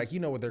quarterback. You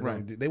know what they're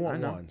going to do. They want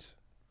ones.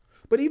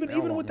 But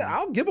even with that,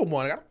 I'll give them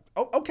one.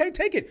 Okay,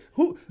 take it.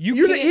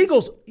 You're the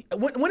Eagles.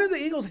 When did the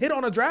Eagles hit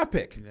on a draft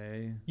pick?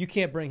 You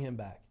can't bring him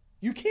back.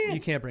 You can't. You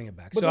can't bring him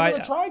back. But so they're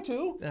going to try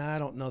to. I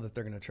don't know that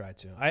they're going to try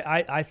to.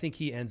 I think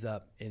he ends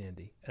up in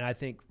Indy, and I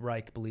think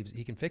Reich believes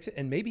he can fix it,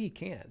 and maybe he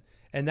can.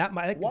 And that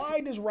might. Why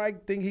does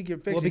Reich think he can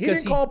fix it? He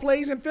didn't call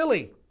plays in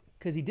Philly.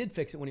 Because he did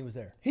fix it when he was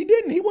there. He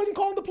didn't. He wasn't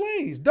calling the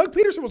plays. Doug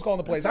Peterson was calling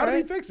the plays. How did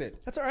he fix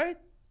it? That's all right.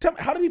 Tell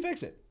me, how did he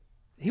fix it?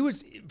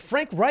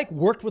 Frank Reich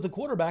worked with the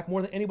quarterback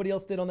more than anybody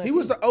else did on that team. He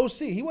was the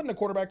OC. He wasn't a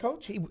quarterback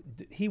coach.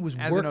 He was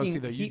as working.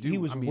 An OC, he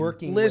was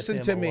working. Listen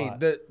with him to me. a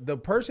lot. The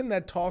person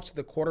that talks to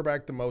the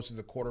quarterback the most is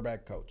the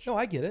quarterback coach. No,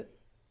 I get it.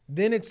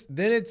 Then it's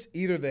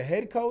either the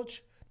head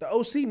coach. The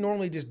OC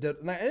normally just does.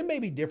 Now, it may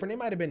be different. It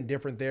might have been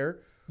different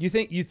there. You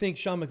think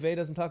Sean McVay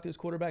doesn't talk to his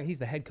quarterback? He's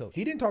the head coach.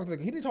 He didn't talk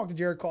to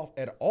Jared Goff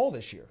at all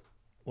this year.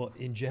 Well,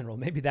 in general,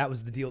 maybe that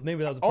was the deal.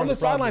 Maybe that was on the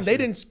sideline. They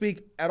didn't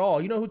speak at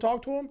all. You know who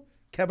talked to him?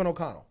 Kevin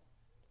O'Connell.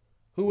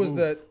 Who was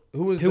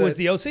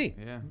the OC?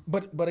 Yeah.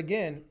 But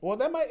again,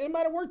 well, it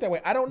might have worked that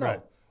way. I don't know.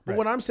 Right. But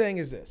what I'm saying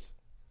is this.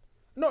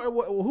 No,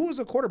 who was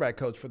the quarterback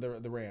coach for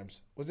the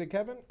Rams? Was it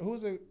Kevin? Who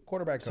was the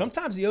quarterback coach?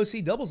 Sometimes the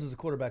OC doubles as a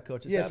quarterback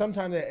coach.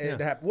 Sometimes it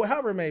happens. Well,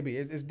 however it may be,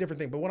 it's a different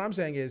thing. But what I'm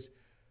saying is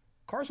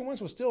Carson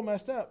Wentz was still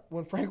messed up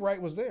when Frank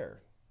Reich was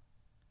there.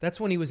 That's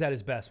when he was at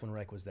his best when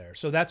Reich was there.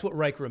 So that's what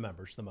Reich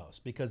remembers the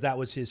most because that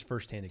was his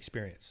firsthand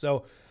experience.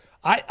 So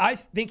I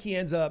think he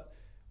ends up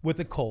with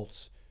the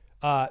Colts.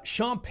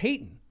 Sean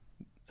Payton,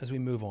 as we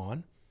move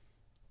on,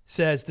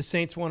 says the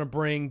Saints want to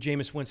bring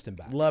Jameis Winston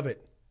back. Love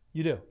it.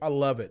 You do? I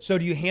love it. So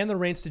do you hand the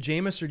reins to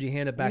Jameis or do you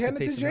hand it back to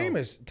Taysom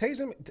Hill?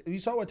 Taysom, you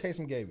saw what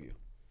Taysom gave you.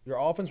 Your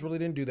offense really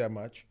didn't do that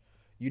much.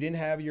 You didn't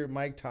have your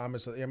Mike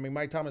Thomas. I mean,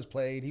 Mike Thomas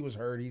played. He was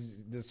hurt. He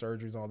did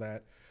surgeries and all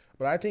that.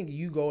 But I think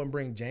you go and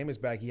bring Jameis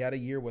back. He had a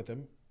year with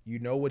him. You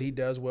know what he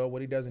does well,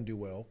 what he doesn't do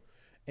well.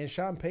 And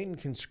Sean Payton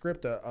can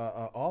script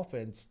a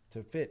offense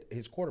to fit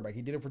his quarterback.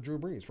 He did it for Drew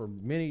Brees for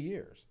many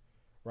years,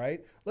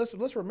 right?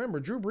 Let's remember,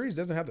 Drew Brees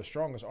doesn't have the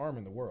strongest arm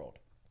in the world.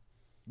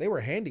 They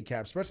were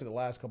handicapped, especially the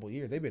last couple of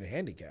years. They've been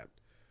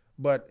handicapped.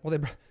 But well,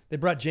 they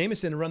brought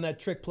Jameis in to run that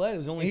trick play. It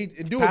was only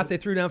pass they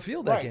threw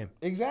downfield that game.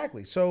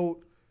 Exactly.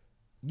 So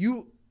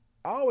I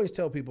always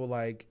tell people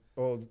like,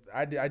 oh,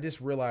 I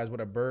just realized what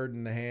a bird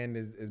in the hand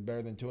is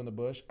better than two in the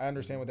bush. I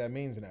understand what that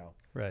means now.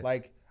 Right.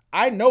 Like,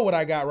 I know what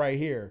I got right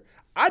here.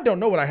 I don't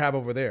know what I have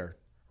over there,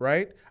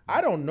 right?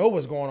 I don't know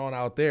what's going on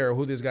out there,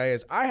 who this guy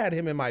is. I had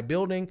him in my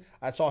building.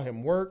 I saw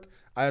him work.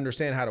 I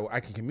understand I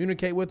can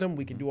communicate with him.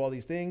 We can do all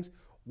these things.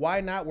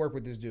 Why not work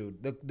with this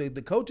dude?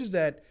 The coaches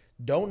that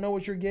don't know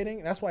what you're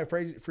getting, that's why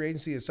free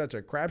agency is such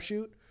a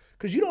crapshoot,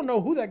 because you don't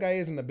know who that guy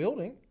is in the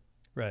building.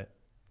 Right.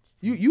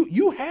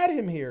 You had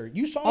him here.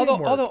 You saw him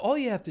work. Although all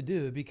you have to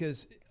do,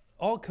 because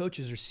all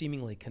coaches are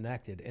seemingly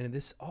connected, and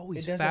this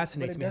always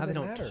fascinates me how they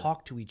don't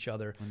talk to each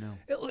other. I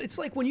know. It's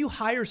like when you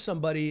hire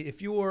somebody,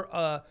 if you're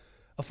a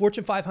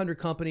Fortune 500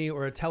 company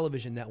or a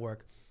television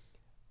network,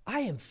 I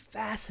am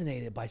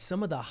fascinated by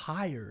some of the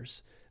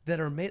hires that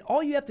are made.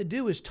 All you have to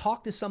do is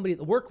talk to somebody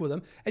that worked with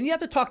them, and you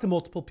have to talk to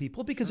multiple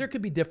people because there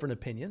could be different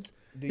opinions.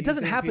 It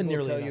doesn't happen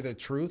nearly enough. Do you think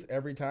people tell you the truth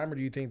every time, or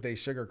do you think they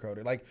sugarcoat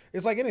it? Like,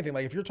 it's like anything.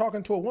 Like, if you're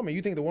talking to a woman,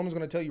 you think the woman's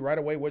going to tell you right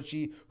away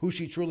who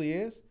she truly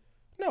is?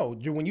 No.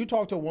 When you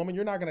talk to a woman,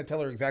 you're not going to tell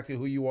her exactly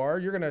who you are.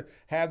 You're going to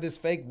have this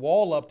fake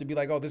wall up to be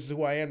like, oh, this is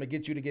who I am, to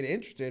get you to get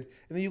interested,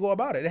 and then you go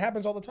about it. It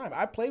happens all the time.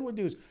 I played with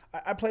dudes.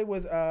 I played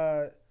with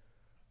I'm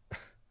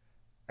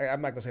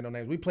not going to say no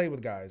names. We played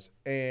with guys,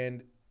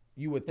 and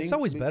you would think it's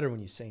always better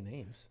when you say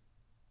names.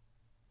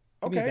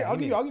 Okay, I'll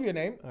give you a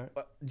name. Right.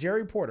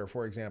 Jerry Porter,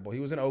 for example. He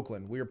was in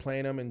Oakland. We were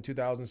playing him in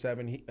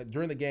 2007.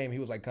 During the game, he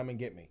was like, come and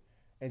get me.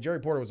 And Jerry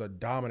Porter was a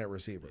dominant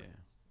receiver. Yeah.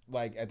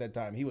 Like, at that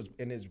time, he was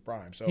in his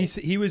prime. So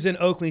he was in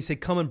Oakland. He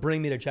said, come and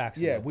bring me to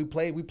Jacksonville. Yeah, we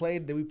played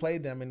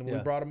them, and we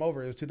brought him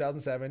over. It was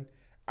 2007.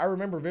 I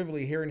remember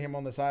vividly hearing him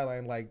on the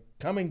sideline, like,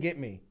 come and get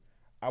me.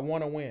 I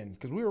want to win,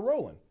 because we were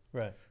rolling.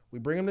 Right. We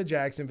bring him to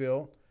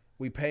Jacksonville.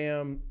 We pay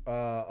him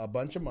a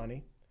bunch of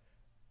money.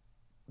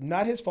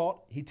 Not his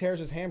fault. He tears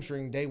his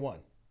hamstring day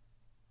one.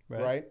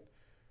 Right?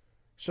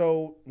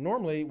 So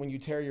normally when you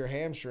tear your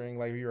hamstring,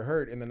 like you're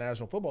hurt in the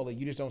National Football League,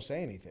 you just don't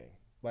say anything.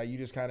 Like, you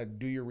just kind of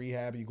do your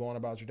rehab, you go on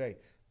about your day.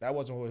 That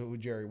wasn't who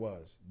Jerry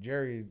was.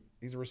 Jerry,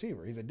 he's a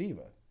receiver. He's a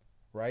diva,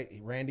 right?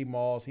 Randy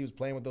Moss, he was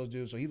playing with those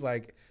dudes. So he's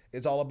like,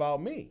 it's all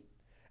about me.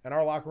 And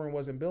our locker room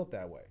wasn't built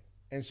that way.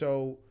 And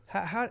so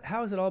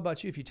how is it all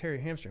about you if you tear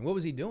your hamstring? What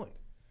was he doing?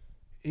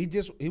 He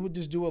would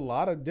just do a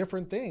lot of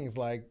different things.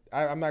 Like,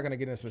 I'm not going to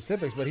get into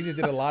specifics, but he just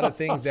did a lot of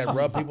things that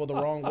rub people the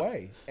wrong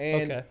way.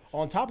 And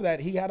on top of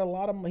that, he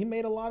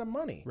made a lot of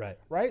money.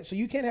 Right. So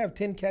you can't have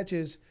 10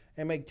 catches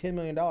and make $10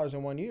 million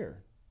in 1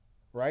 year.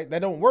 Right. That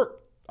don't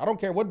work. I don't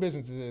care what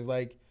business it is.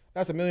 Like,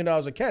 that's $1 million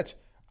a catch.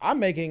 I'm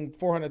making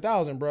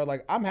 $400,000, bro.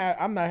 Like, I'm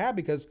not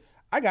happy because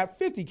I got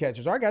 50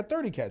 catches or I got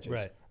 30 catches.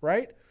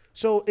 Right.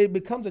 So it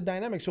becomes a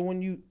dynamic. So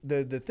when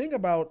the thing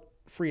about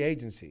free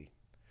agency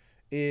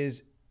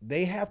is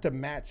they have to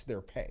match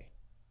their pay,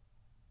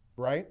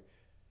 right?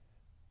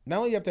 Not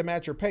only you have to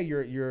match your pay,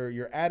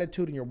 your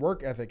attitude and your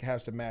work ethic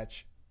has to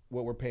match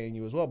what we're paying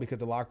you as well, because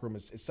the locker room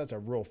is such a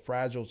real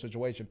fragile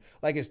situation.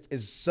 Like,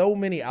 it's so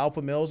many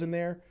alpha males in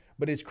there,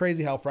 but it's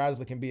crazy how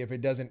fragile it can be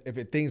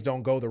if things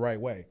don't go the right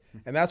way.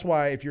 And that's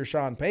why if you're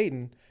Sean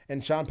Payton,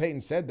 and Sean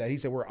Payton said that, he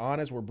said, we're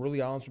honest, we're brutally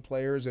honest with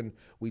players, and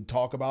we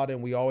talk about it,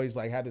 and we always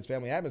like have this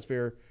family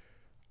atmosphere.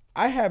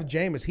 I have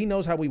Jameis. He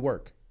knows how we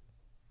work.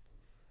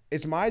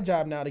 It's my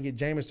job now to get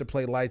Jameis to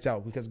play lights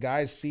out, because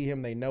guys see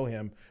him, they know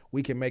him.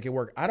 We can make it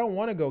work. I don't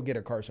want to go get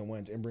a Carson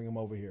Wentz and bring him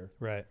over here.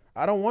 Right.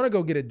 I don't want to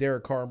go get a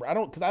Derek Carr.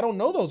 Because I don't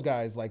know those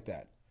guys like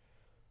that.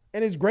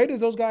 And as great as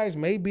those guys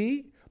may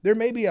be, there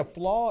may be a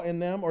flaw in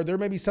them, or there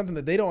may be something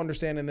that they don't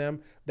understand in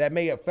them that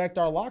may affect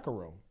our locker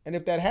room. And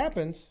if that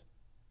happens,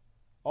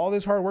 all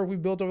this hard work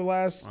we've built over the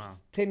last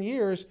 10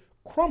 years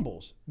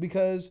crumbles,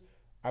 because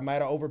I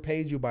might have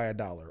overpaid you by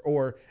 $1.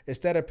 Or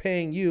instead of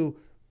paying you,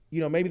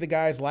 maybe the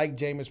guys like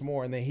Jameis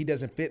more, and then he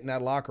doesn't fit in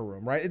that locker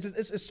room, right?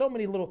 It's so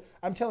many little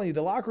 – I'm telling you,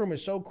 the locker room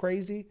is so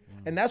crazy,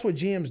 and that's what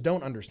GMs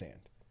don't understand,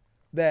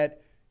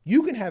 that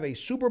you can have a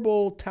Super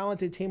Bowl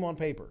talented team on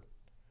paper,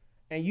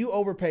 and you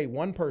overpay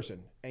one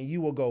person, and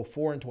you will go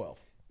 4-12.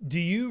 Do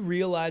you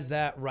realize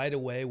that right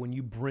away when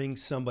you bring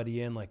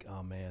somebody in, like,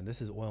 oh, man,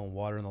 this is oil and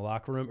water in the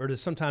locker room? Or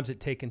does sometimes it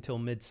take until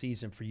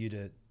midseason for you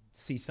to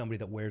see somebody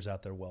that wears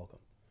out their welcome?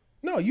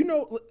 No,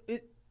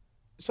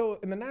 so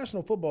in the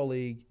National Football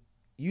League –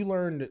 you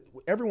learned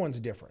everyone's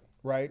different,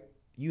 right?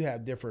 You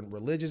have different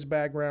religious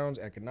backgrounds,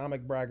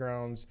 economic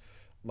backgrounds,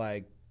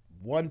 like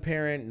one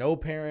parent, no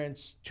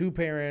parents, two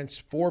parents,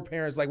 four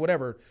parents, like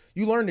whatever.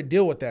 You learn to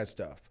deal with that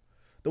stuff.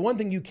 The one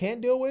thing you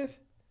can't deal with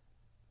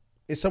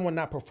is someone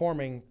not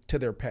performing to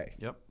their pay.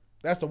 Yep.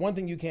 That's the one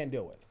thing you can't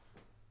deal with,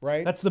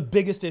 right? That's the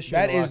biggest issue.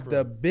 That in the is locker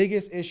the room.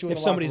 biggest issue in If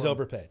the somebody's locker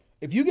room. overpaid.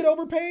 If you get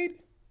overpaid,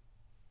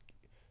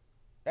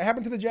 that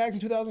happened to the Jags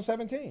in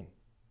 2017.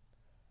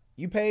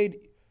 You paid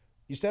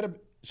AJ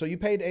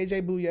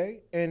Bouye,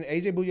 and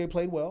AJ Bouye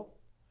played well,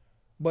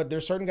 but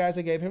there's certain guys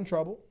that gave him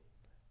trouble.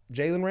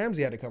 Jalen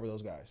Ramsey had to cover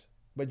those guys,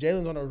 but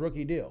Jalen's on a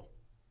rookie deal.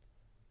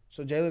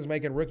 So Jalen's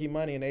making rookie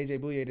money, and AJ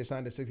Bouye just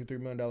signed a $63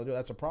 million deal.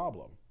 That's a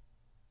problem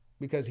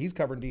because he's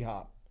covering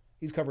D-Hop.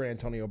 He's covering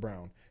Antonio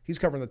Brown. He's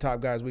covering the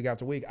top guys week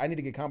after week. I need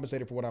to get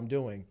compensated for what I'm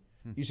doing.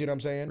 You see what I'm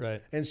saying?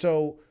 Right. And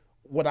so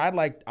what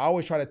I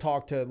always try to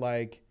talk to,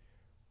 like,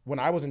 when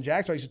I was in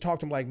Jacksonville, I used to talk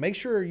to him like, make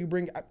sure you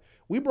bring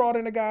 – we brought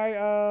in a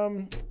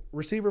guy,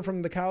 receiver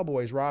from the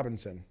Cowboys,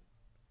 Robinson.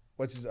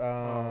 What's his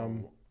I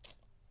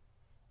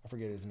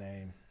forget his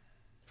name.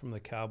 From the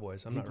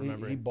Cowboys. I'm not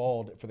remembering. He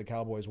balled for the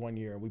Cowboys one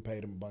year, and we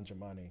paid him a bunch of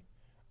money.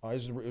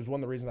 It was one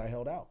of the reasons I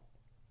held out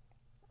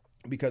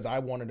because I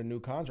wanted a new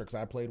contract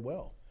because I played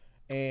well.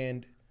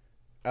 And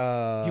you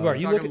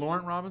talking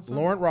Laurent Robinson?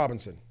 Laurent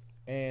Robinson.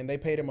 And they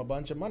paid him a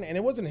bunch of money. And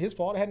it wasn't his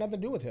fault. It had nothing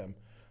to do with him.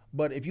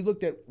 But if you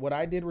looked at what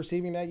I did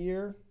receiving that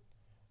year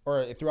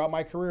or throughout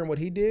my career and what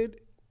he did,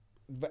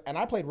 and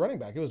I played running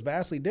back, it was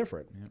vastly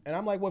different. Yeah. And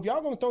I'm like, well, if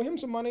y'all going to throw him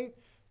some money,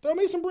 throw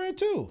me some bread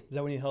too. Is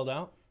that when you held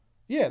out?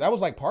 Yeah, that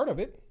was like part of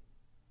it.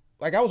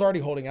 Like, I was already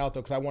holding out,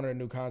 though, because I wanted a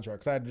new contract.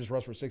 Because I had just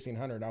rushed for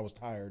 $1,600, and I was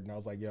tired. And I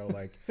was like, yo,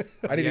 like,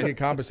 I need to get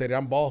compensated.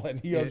 I'm balling.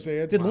 You know what I'm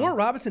saying? Did Laurent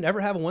Robinson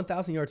ever have a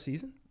 1,000-yard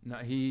season? No,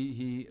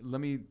 he. Let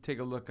me take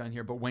a look on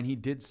here. But when he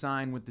did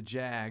sign with the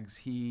Jags,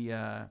 he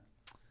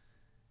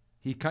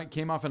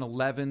came off an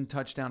 11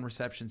 touchdown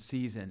reception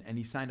season, and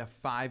he signed a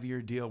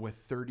 5-year deal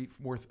worth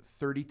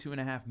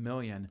 $32.5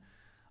 million,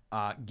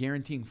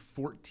 guaranteeing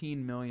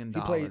 $14 million.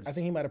 I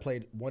think he might have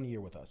played 1 year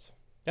with us.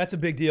 That's a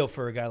big deal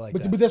for a guy like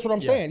that. But that's what I'm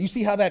saying. You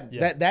see how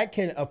that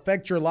can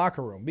affect your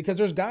locker room because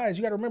there's guys,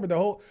 you got to remember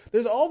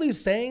there's all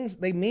these sayings,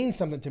 they mean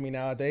something to me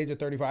now at the age of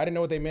 35. I didn't know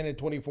what they meant at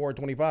 24,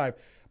 25,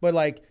 but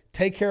like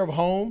take care of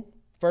home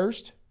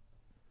first,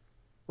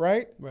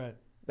 right? Right.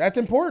 That's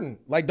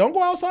important. Like don't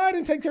go outside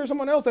and take care of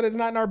someone else that is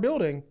not in our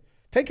building.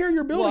 Take care of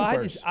your building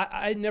first.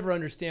 I never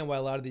understand why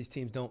a lot of these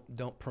teams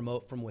don't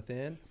promote from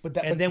within. But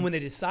then when they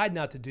decide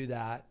not to do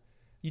that,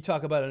 you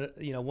talk about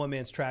one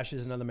man's trash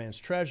is another man's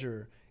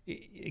treasure.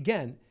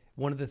 Again,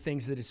 one of the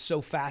things that is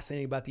so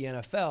fascinating about the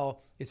NFL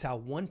is how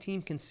one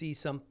team can see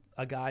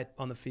a guy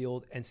on the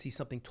field and see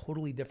something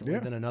totally differently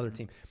than another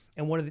team.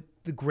 And one of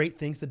the great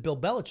things that Bill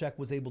Belichick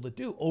was able to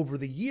do over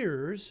the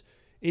years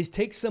is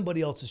take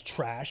somebody else's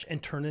trash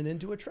and turn it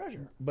into a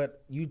treasure.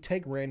 But you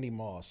take Randy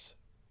Moss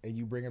and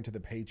you bring him to the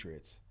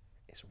Patriots.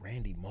 It's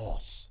Randy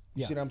Moss.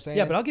 You see what I'm saying?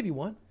 Yeah, but I'll give you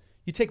one.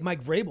 You take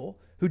Mike Vrabel,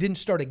 who didn't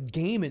start a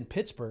game in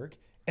Pittsburgh,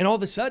 and all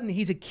of a sudden,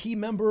 he's a key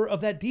member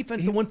of that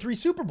defense that won 3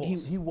 Super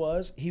Bowls. He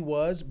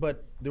was,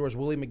 but there was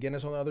Willie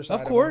McGinnis on the other side.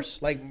 Of course.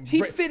 Like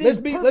he fit in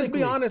perfectly. Let's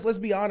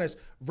be honest.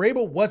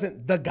 Vrabel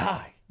wasn't the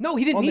guy. No,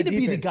 he didn't need to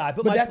be the guy.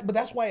 But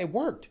that's why it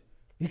worked.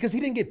 Because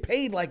he didn't get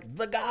paid like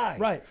the guy.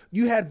 Right.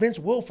 You had Vince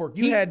Wilfork.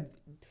 You had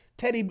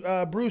Teddy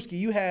Bruschi.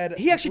 You had...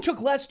 He actually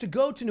took less to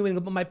go to New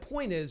England, but my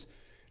point is,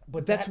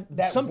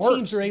 some works.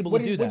 teams are able to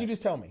do that. What did you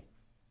just tell me?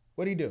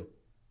 What did he do?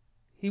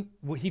 He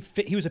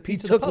was a piece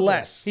of the took puzzle.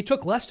 less. He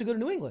took less to go to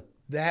New England.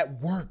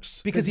 That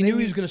works. Because he knew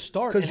he was going to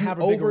start and have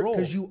a bigger role.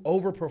 Because you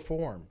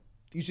overperform.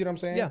 You see what I'm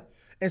saying? Yeah.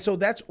 And so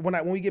that's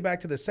when we get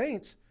back to the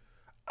Saints,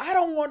 I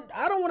don't want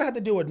to have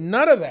to deal with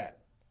none of that.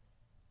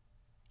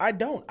 I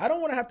don't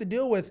want to have to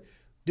deal with,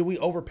 do we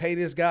overpay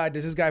this guy?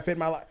 Does this guy fit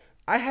my life?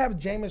 I have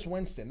Jameis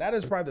Winston. That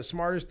is probably the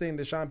smartest thing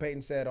that Sean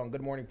Payton said on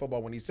Good Morning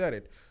Football when he said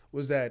it,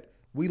 was that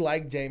we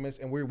like Jameis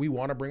and we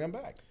want to bring him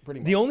back. Pretty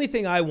much. The only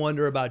thing I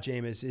wonder about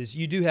Jameis is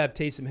you do have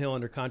Taysom Hill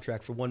under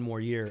contract for one more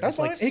year. That's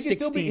fine. Like he can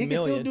still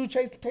do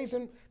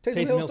Taysom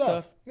Hill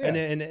stuff. Yeah.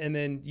 And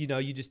then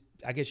you just,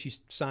 I guess you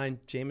sign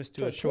Jameis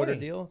to a shorter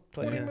deal.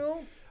 20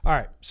 mil. All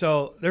right.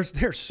 So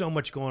there's so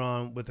much going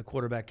on with the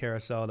quarterback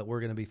carousel that we're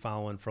going to be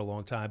following for a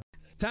long time.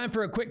 Time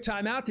for a quick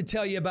timeout to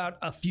tell you about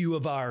a few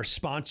of our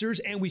sponsors.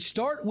 And we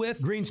start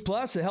with Greens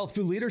Plus, a health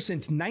food leader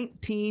since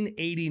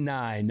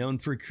 1989, known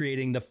for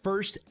creating the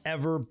first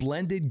ever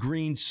blended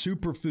green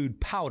superfood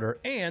powder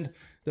and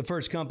the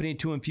first company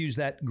to infuse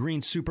that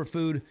green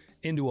superfood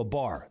into a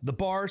bar. The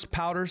bars,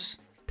 powders,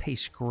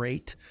 taste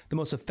great. The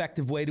most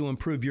effective way to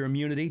improve your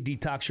immunity,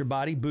 detox your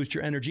body, boost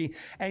your energy,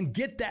 and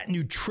get that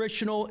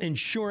nutritional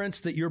insurance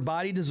that your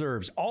body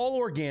deserves. All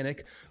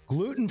organic,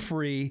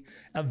 gluten-free,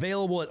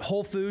 available at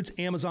Whole Foods,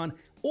 Amazon,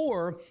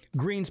 or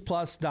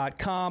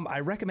greensplus.com. I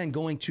recommend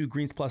going to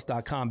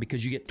greensplus.com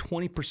because you get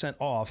 20%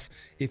 off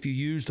if you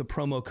use the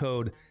promo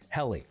code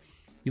HELLY.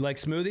 You like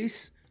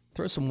smoothies?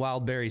 Throw some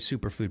wild berry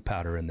superfood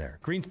powder in there.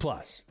 Greens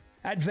Plus.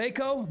 At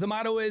Vaco, the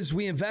motto is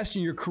we invest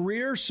in your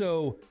career,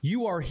 so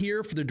you are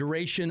here for the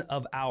duration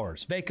of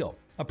ours. Vaco,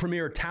 a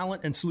premier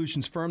talent and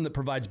solutions firm that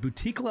provides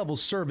boutique-level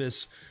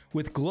service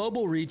with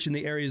global reach in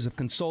the areas of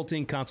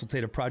consulting,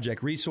 consultative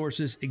project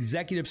resources,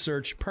 executive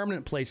search,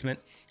 permanent placement,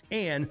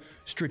 and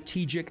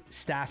strategic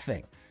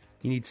staffing.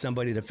 You need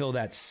somebody to fill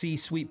that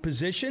C-suite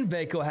position,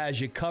 Vaco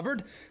has you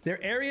covered. There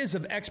are areas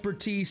of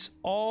expertise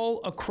all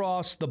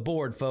across the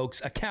board,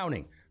 folks.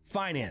 Accounting,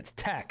 finance,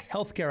 tech,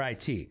 healthcare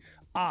IT,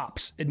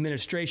 ops,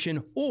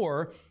 administration,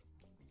 or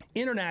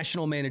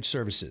international managed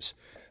services.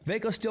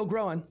 Vaco's still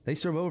growing. They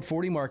serve over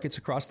 40 markets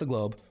across the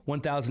globe,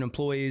 1,000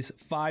 employees,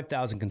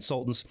 5,000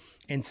 consultants,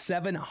 and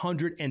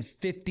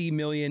 $750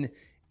 million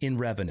in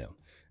revenue.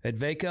 At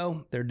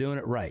Vaco, they're doing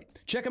it right.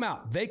 Check them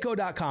out,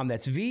 vaco.com.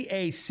 That's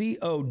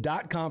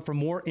VACO.com for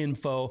more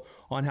info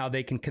on how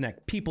they can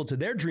connect people to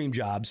their dream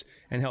jobs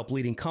and help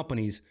leading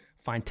companies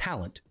find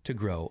talent to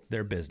grow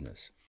their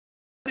business.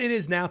 It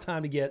is now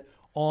time to get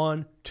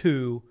on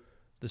to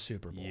the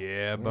Super Bowl.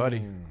 Yeah,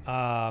 buddy.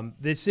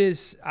 This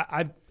is,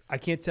 I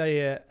can't tell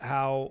you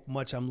how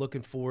much I'm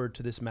looking forward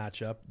to this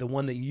matchup, the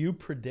one that you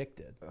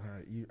predicted.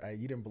 You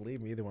didn't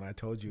believe me either when I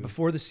told you.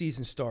 Before the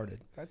season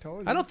started. I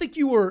told you. I don't think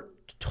you were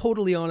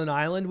totally on an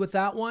island with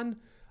that one,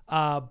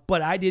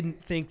 but I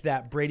didn't think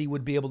that Brady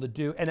would be able to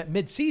do. And at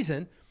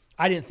midseason,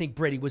 I didn't think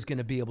Brady was going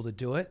to be able to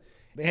do it.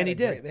 And he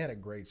did. They had a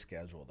great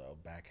schedule, though,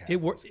 back half It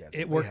of the worked. schedule.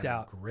 It worked They had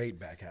out. A great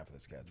back half of the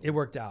schedule. It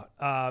worked out.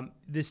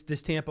 This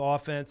Tampa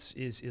offense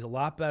is a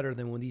lot better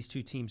than when these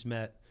two teams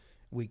met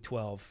week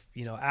 12.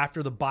 You know,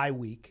 after the bye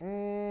week.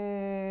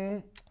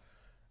 Yeah,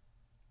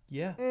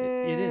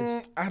 it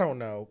is. I don't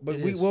know, but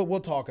we'll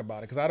talk about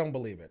it because I don't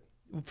believe it.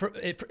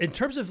 In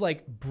terms of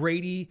like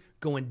Brady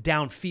going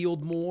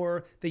downfield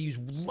more, they use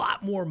a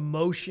lot more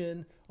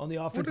motion on the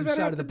offensive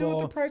side of the ball.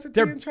 What does that have to do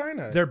with the price of tea in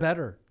China? They're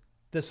better.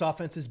 This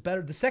offense is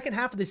better. The second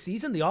half of the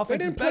season, the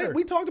offense is better.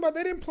 We talked about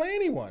they didn't play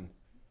anyone.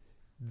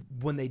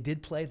 When they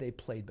did play, they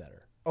played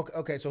better.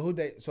 Okay. So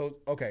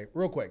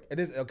real quick. It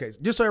is okay.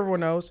 Just so everyone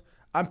knows,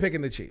 I'm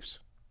picking the Chiefs.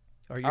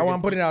 I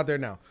want to put it out there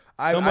now.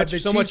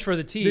 Much for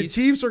the Chiefs. The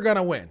Chiefs are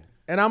gonna win,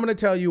 and I'm gonna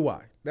tell you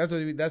why. That's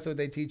what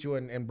they teach you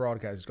in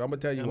broadcasting school. I'm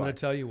gonna tell you why. I'm gonna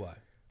tell you why.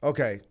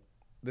 Okay,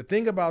 the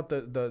thing about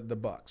the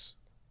Bucks,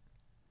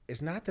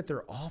 it's not that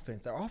their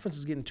offense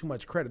is getting too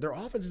much credit. Their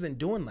offense isn't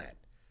doing that.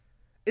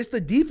 It's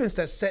the defense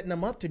that's setting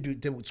them up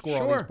to score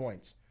all these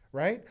points,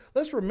 right?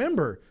 Let's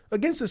remember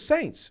against the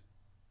Saints,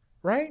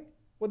 right?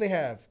 What they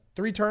have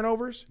 3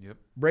 turnovers. Yep.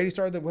 Brady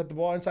started with the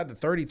ball inside the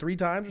 33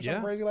 times or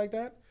something crazy like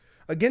that.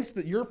 Against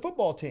your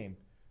football team,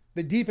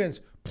 the defense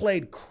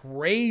played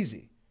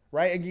crazy,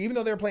 right? And even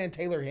though they were playing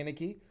Taylor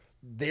Heineke,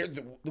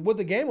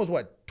 the game was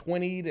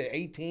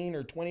 20-18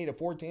 or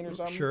 20-14 or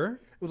something. Sure,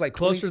 it was like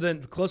closer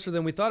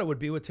than we thought it would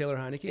be with Taylor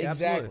Heineke.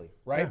 Exactly, Absolutely.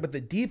 right? Yeah. But the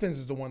defense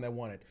is the one that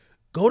won it.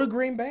 Go to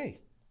Green Bay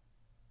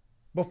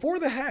before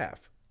the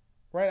half,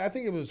 right? I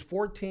think it was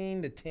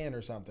 14-10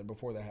 or something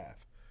before the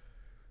half.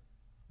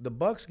 The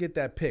Bucks get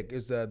that pick.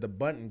 Is the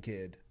Bunton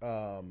kid?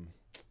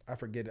 I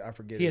forget.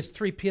 He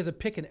has a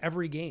pick in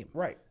every game.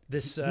 Right.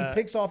 He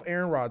picks off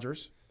Aaron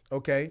Rodgers.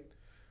 Okay.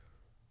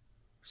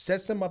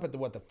 Sets them up at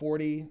the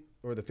 40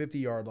 or the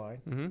 50-yard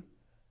line. Mm-hmm.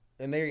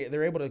 And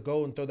they're able to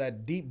go and throw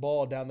that deep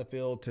ball down the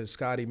field to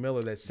Scotty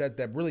Miller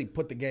that really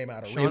put the game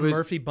out of Sean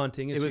Murphy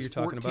bunting is who you're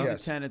talking about. It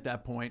was 14-10 at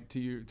that point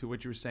to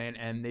what you were saying,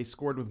 and they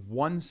scored with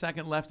 1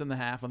 second left in the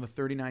half on the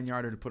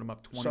 39-yarder to put them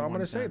up 21-10. So I'm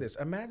going to say this.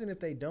 Imagine if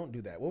they don't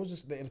do that. What was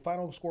this? The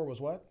final score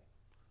was what?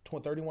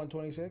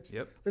 31-26?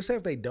 Yep. Let's say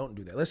if they don't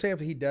do that. Let's say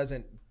if he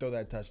doesn't throw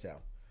that touchdown.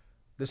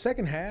 The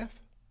second half,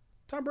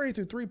 Tom Brady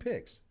threw 3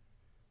 picks.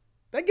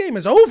 That game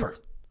is over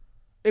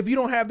if you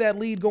don't have that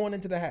lead going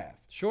into the half.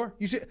 Sure.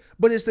 You see,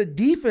 but it's the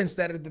defense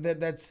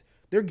that's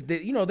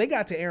they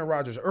got to Aaron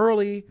Rodgers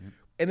early,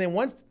 and then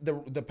once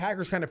the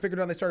Packers kind of figured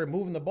out they started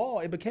moving the ball,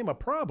 it became a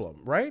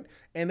problem, right?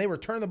 And they were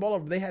turning the ball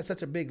over. They had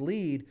such a big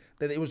lead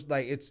that it was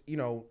like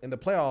in the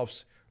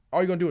playoffs,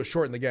 all you're gonna do is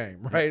shorten the game,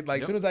 right?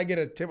 Like as soon as I get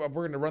a tip up,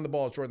 we're gonna run the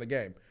ball and shorten the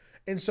game.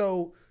 And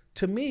so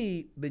to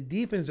me, the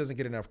defense doesn't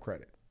get enough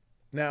credit.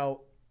 Now,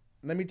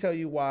 let me tell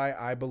you why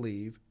I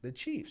believe the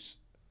Chiefs,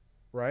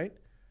 right?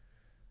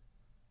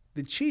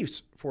 The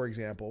Chiefs, for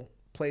example,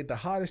 played the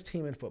hottest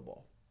team in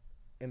football,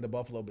 in the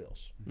Buffalo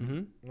Bills.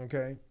 Mm-hmm.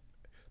 Okay,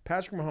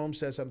 Patrick Mahomes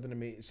said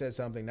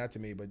something not to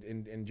me, but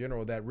in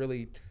general, that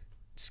really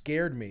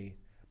scared me,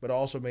 but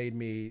also made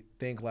me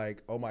think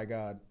like, oh my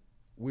God,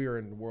 we are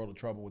in a world of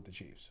trouble with the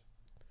Chiefs.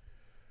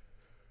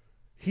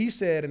 He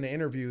said in the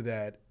interview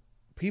that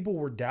people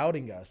were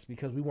doubting us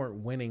because we weren't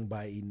winning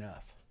by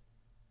enough.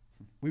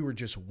 We were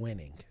just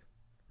winning,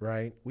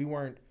 right? We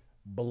weren't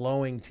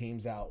blowing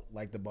teams out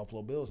like the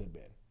Buffalo Bills had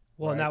been.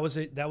 Well, right?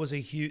 and that was a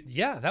huge,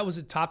 that was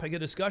a topic of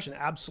discussion.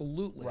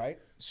 Absolutely. Right.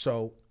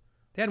 So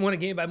they hadn't won a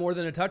game by more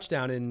than a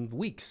touchdown in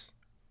weeks.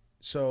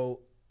 So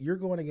you're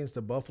going against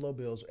the Buffalo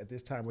Bills at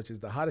this time, which is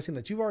the hottest team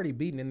that you've already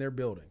beaten in their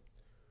building.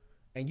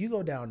 And you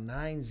go down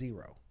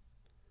 9-0.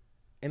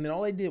 And then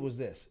all they did was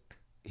this.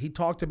 He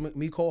talked to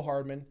Mecole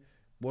Hardman,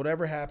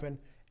 whatever happened,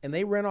 and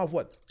they ran off,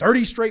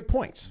 30 straight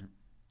points.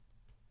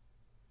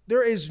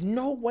 There is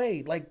no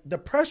way. Like the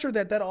pressure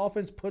that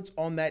offense puts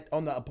on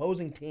the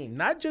opposing team,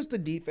 not just the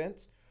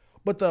defense,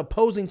 but the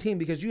opposing team,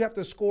 because you have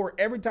to score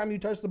every time you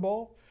touch the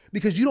ball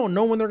because you don't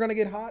know when they're going to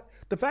get hot.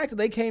 The fact that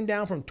they came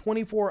down from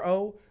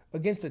 24-0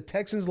 against the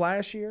Texans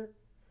last year,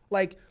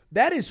 like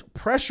that is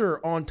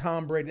pressure on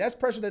Tom Brady. That's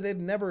pressure that they've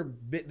never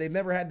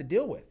had to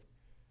deal with.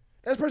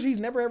 That's pressure he's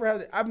never ever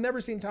had. I've never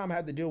seen Tom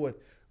have to deal with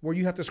where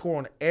you have to score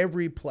on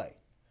every play.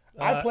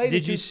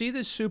 Did you see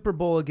the Super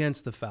Bowl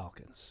against the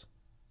Falcons?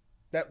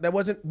 That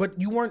wasn't, but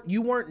you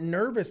weren't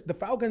nervous. The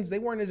Falcons, they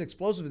weren't as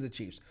explosive as the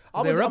Chiefs.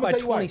 They were up by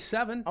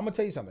 27. I'm gonna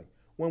tell you something.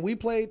 When we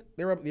played,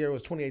 they were up. It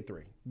was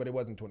 28-3, but it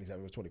wasn't 27.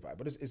 It was 25.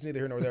 But it's neither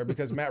here nor there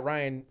because Matt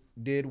Ryan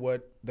did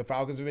what the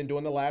Falcons have been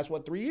doing the last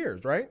 3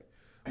 years, right?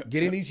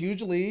 Getting these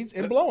huge leads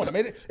and blowing them.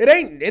 It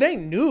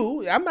ain't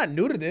new. I'm not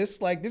new to this.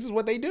 Like this is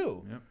what they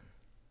do. Yep.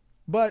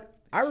 But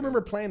I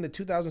remember playing the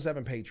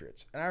 2007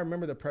 Patriots, and I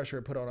remember the pressure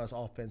it put on us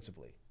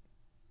offensively.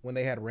 When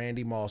they had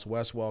Randy Moss,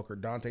 Wes Welker,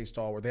 Dante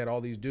Stallworth, they had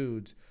all these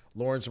dudes,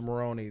 Lawrence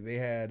Maroney, they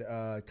had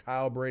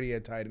Kyle Brady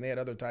at tight end, they had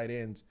other tight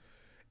ends.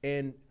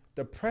 And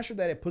the pressure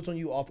that it puts on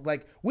you off,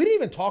 like we didn't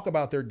even talk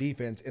about their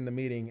defense in the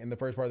meeting, in the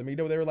first part of the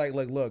meeting. They were like,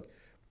 look,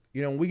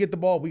 when we get the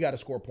ball, we got to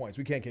score points.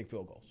 We can't kick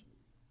field goals.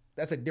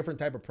 That's a different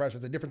type of pressure.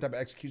 It's a different type of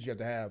execution you have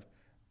to have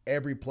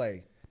every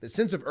play. The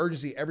sense of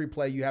urgency every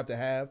play you have to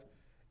have,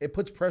 it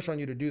puts pressure on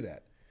you to do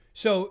that.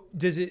 So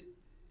does it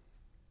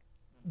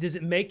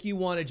make you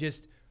want to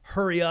just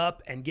hurry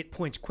up and get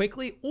points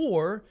quickly,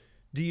 or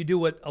do you do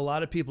what a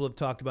lot of people have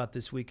talked about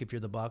this week if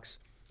you're the Bucs,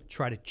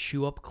 try to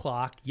chew up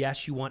clock?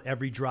 Yes, you want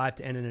every drive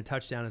to end in a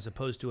touchdown as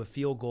opposed to a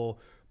field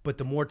goal, but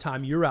the more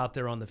time you're out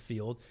there on the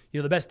field,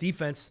 the best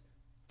defense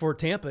for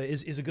Tampa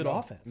is a good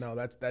offense. No,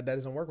 that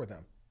doesn't work with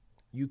them.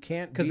 You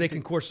can't, because they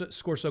can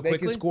score so quickly. They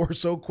can score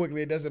so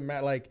quickly. It doesn't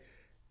matter. Like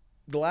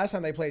the last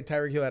time they played,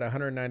 Tyreek Hill had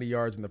 190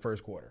 yards in the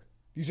first quarter.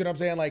 You see what I'm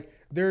saying? Like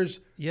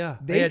there's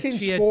they can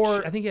score.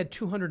 I think he had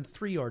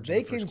 203 yards. They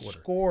in the first can quarter.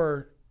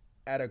 Score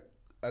at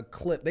a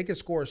clip. They can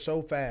score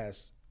so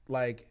fast,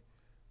 like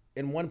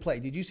in one play.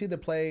 Did you see the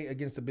play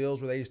against the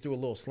Bills where they just threw a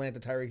little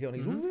slant to Tyreek Hill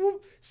and he's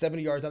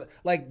 70 yards out?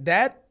 Like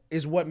that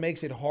is what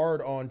makes it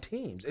hard on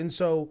teams. And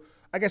so,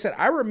 like I said,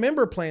 I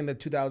remember playing the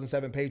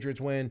 2007 Patriots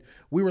when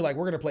we were like,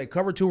 we're going to play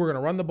cover 2, we're going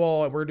to run the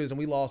ball, and we're going to do this, and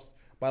we lost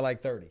by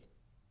like 30.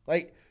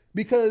 Like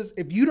because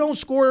if you don't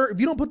score,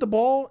 if you don't put the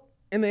ball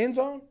in the end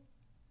zone.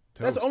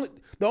 Toast.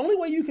 The only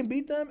way you can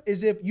beat them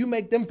is if you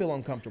make them feel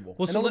uncomfortable.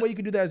 Well, and the only way you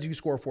can do that is if you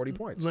score 40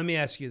 points. Let me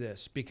ask you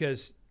this,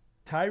 because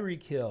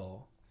Tyreek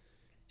Hill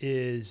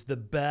is the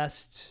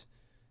best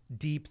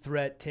deep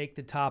threat, take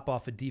the top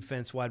off a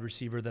defense wide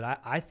receiver that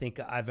I think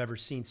I've ever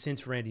seen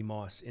since Randy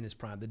Moss in his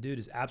prime. The dude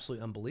is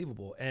absolutely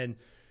unbelievable. And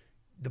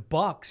the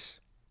Bucs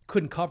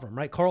couldn't cover him,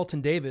 right?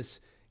 Carlton Davis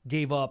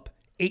gave up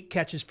 8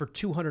 catches for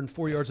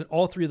 204 yards and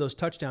all 3 of those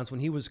touchdowns when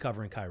he was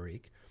covering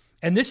Tyreek.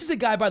 And this is a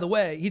guy, by the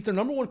way, he's their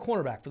number 1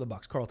 cornerback for the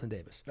Bucs, Carlton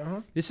Davis.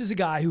 This is a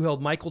guy who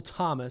held Michael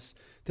Thomas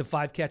to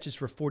 5 catches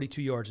for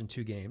 42 yards in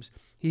 2 games.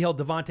 He held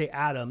Devontae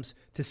Adams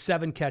to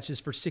 7 catches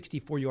for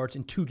 64 yards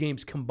in 2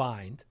 games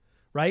combined,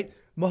 right?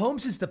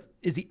 Mahomes is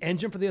the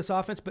engine for this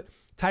offense, but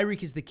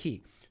Tyreek is the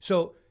key.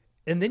 So,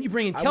 and then you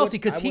bring in Kelce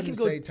because he can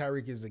go. I wouldn't say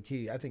Tyreek is the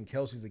key. I think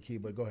Kelce's the key,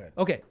 but go ahead.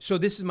 Okay, so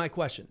this is my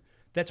question.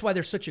 That's why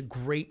they're such a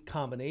great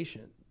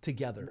combination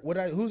together.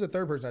 Who's the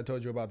third person I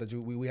told you about that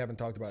we haven't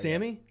talked about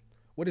Sammy? yet?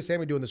 What did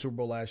Sammy do in the Super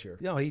Bowl last year?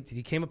 No, he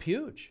came up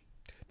huge.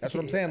 That's what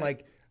I'm saying.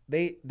 Like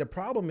the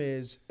problem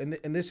is, and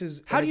this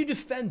is how do you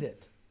defend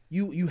it?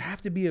 You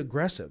have to be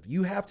aggressive.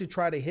 You have to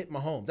try to hit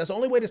Mahomes. That's the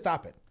only way to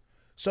stop it.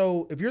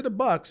 So if you're the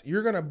Bucs,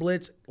 you're gonna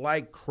blitz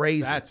like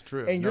crazy. That's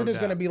true. And you're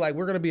just gonna be like,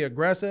 we're gonna be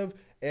aggressive,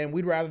 and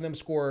we'd rather them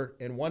score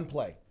in one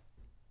play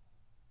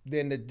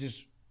than to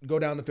just go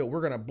down the field.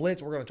 We're gonna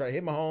blitz. We're gonna try to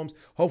hit Mahomes.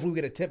 Hopefully, we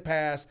get a tip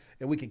pass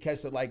and we can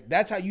catch it. Like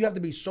that's how you have to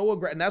be so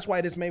aggressive, and that's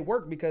why this may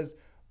work because.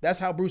 That's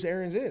how Bruce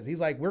Arians is. He's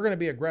like, we're going to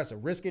be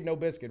aggressive. Risk it, no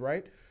biscuit,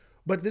 right?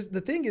 But the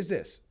thing is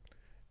this.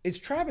 It's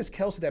Travis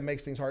Kelce that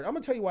makes things hard. I'm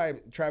going to tell you why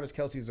Travis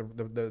Kelce is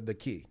the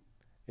key.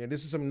 And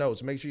this is some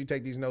notes. Make sure you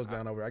take these notes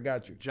down over. I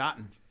got you.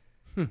 Jotting.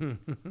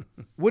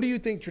 What do you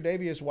think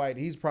Tre'Davious White,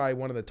 he's probably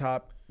one of the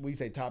top,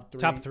 top 3?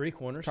 Top 3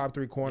 corners. Top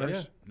 3 corners.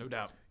 Yeah, no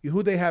doubt.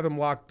 Who they have him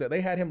locked up?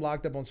 They had him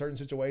locked up on certain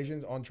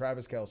situations on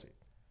Travis Kelce.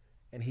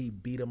 And he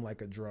beat him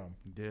like a drum.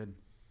 He did.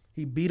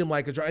 He beat him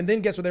like a drum. And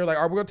then guess what? They were like,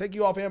 all right, we're going to take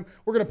you off him.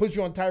 We're going to put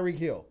you on Tyreek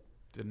Hill.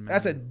 Didn't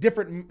matter.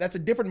 That's a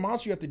different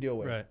monster you have to deal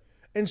with. Right.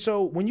 And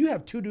so when you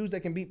have 2 dudes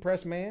that can beat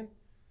press man,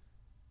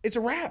 it's a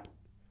wrap.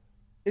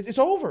 It's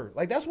over.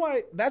 Like that's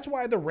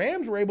why the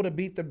Rams were able to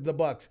beat the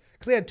Bucs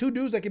because they had 2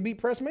 dudes that can beat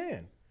press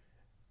man.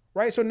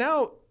 Right? So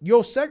now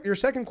your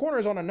second corner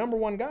is on a number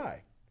 1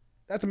 guy.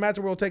 That's a matchup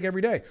we'll take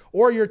every day.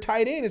 Or your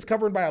tight end is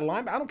covered by a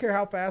linebacker. I don't care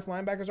how fast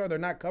linebackers are; they're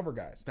not cover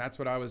guys. That's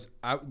what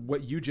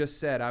what you just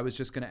said. I was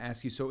just going to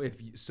ask you. So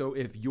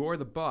if you're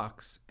the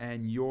Bucs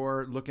and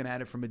you're looking at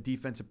it from a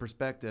defensive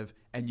perspective,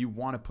 and you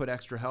want to put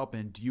extra help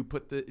in,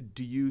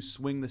 do you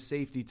swing the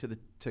safety to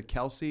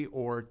Kelce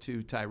or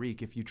to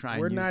Tyreek if you try?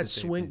 We're and use not the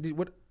safety?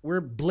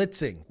 We're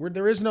blitzing.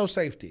 There is no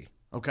safety.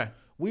 Okay.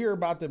 we're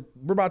about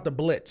to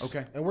blitz.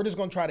 Okay. And we're just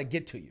going to try to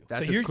get to you.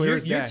 That's so as you're, clear you're,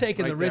 as you're day,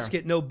 taking the right risk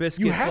there. it, no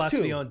biscuit You have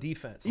philosophy to. on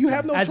defense. You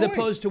have no As choice.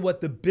 opposed to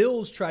what the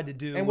Bills tried to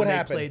do And when what they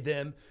happened? played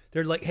them.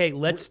 They're like, hey,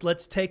 let's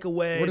take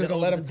away. We're just the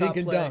gonna let 'em over-the-top dink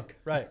and play. dunk.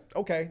 Right.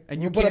 Okay.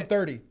 And you you put up can't-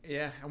 30.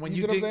 Yeah, and when You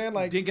you, see what I'm saying?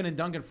 Like- dinking and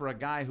dunking for a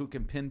guy who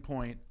can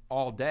pinpoint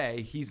all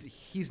day, he's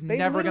They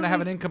never going to have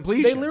an literally-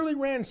 incompletion. They literally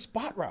ran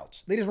spot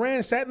routes. They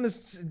just sat in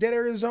this dead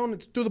area zone,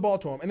 and threw the ball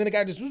to him, and then the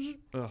guy just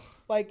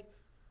like.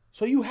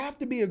 So you have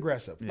to be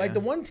aggressive. Like Yeah. the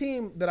one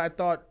team that I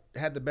thought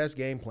had the best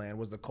game plan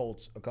was the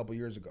Colts a couple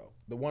years ago.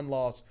 The one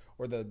loss,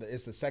 or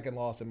it's the second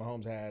loss that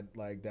Mahomes had.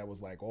 Like that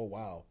was like, oh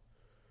wow.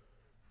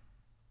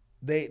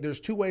 There's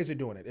two ways of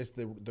doing it. It's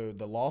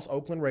the lost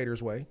Oakland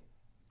Raiders way,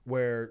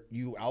 where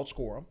you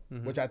outscore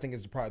them, which I think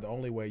is probably the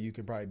only way you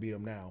can probably beat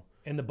them now.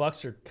 And the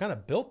Bucs are kind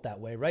of built that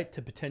way, right,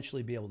 to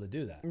potentially be able to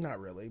do that.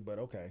 Not really, but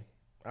okay.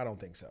 I don't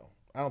think so.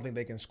 I don't think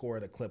they can score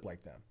at a clip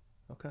like them.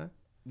 Okay.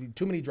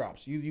 Too many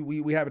drops.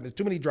 We have it.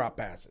 Too many drop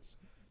passes.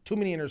 Too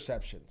many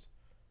interceptions.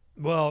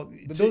 Well,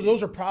 But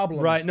those are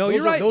problems. right. No, Those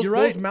you're are- right. Those, you're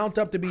right. Those mount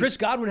up to be. Chris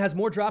Godwin has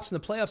more drops in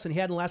the playoffs than he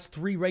had in the last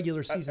 3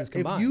 regular seasons if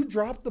combined. you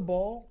drop the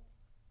ball,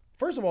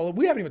 first of all,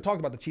 we haven't even talked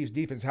about the Chiefs'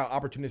 defense, how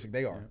opportunistic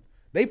they are.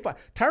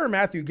 Tyrann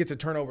Mathieu gets a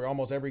turnover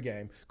almost every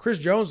game. Chris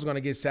Jones is going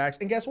to get sacks,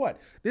 and guess what?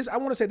 I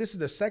want to say this is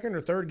the second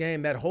or third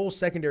game that whole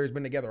secondary has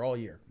been together all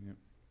year. Yep.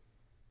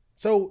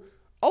 So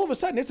all of a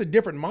sudden, it's a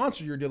different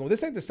monster you're dealing with.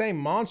 This ain't the same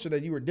monster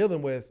that you were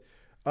dealing with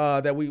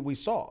that we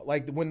saw.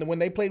 Like when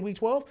they played Week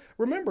 12,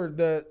 remember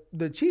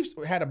the Chiefs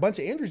had a bunch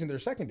of injuries in their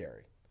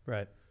secondary.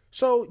 right.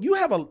 So you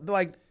have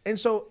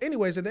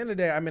anyways, at the end of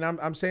the day, I mean,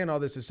 I'm saying all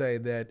this to say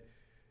that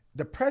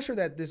the pressure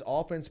that this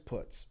offense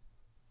puts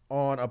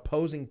on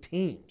opposing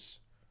teams,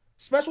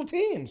 special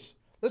teams.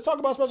 Let's talk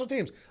about special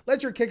teams.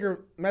 Let your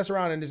kicker mess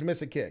around and just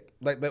miss a kick.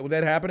 Like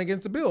that happened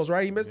against the Bills,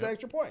 right? He missed the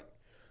extra point.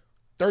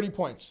 30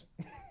 points.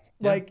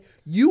 Like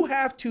you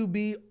have to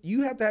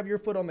have your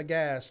foot on the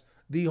gas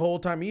the whole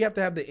time. You have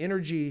to have the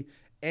energy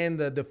and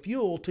the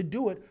fuel to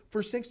do it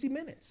for 60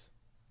 minutes.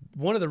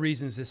 One of the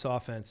reasons this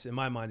offense, in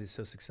my mind, is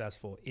so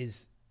successful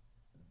is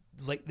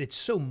like it's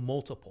so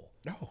multiple.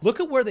 No. Look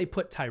at where they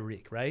put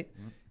Tyreek, right?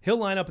 He'll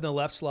line up in the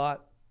left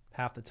slot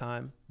half the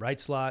time, right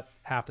slot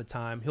half the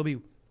time. He'll be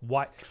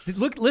wide.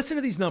 Listen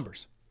to these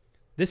numbers.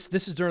 This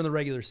is during the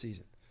regular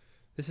season.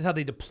 This is how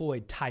they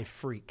deployed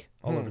Tyreek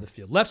all over the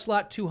field. Left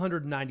slot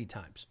 290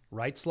 times,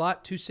 right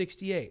slot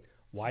 268,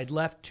 wide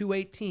left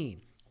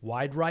 218,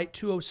 wide right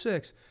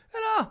 206,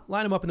 and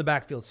line him up in the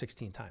backfield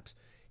 16 times.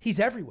 He's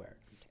everywhere.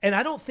 And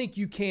I don't think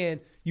you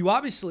can. You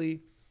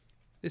obviously,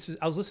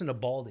 I was listening to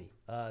Baldy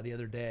the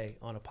other day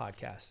on a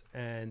podcast,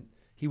 and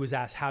he was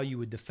asked how you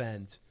would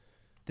defend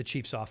the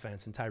Chiefs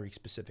offense and Tyreek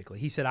specifically.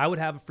 He said, I would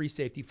have a free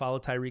safety follow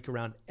Tyreek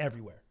around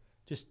everywhere.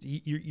 Just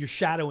you're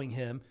shadowing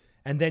him,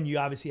 and then you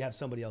obviously have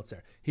somebody else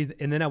there.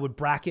 And then I would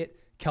bracket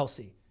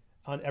Kelsey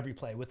on every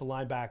play with the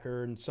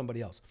linebacker and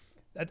somebody else.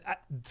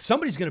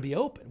 Somebody's going to be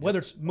open, whether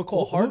it's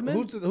McCole Hardman.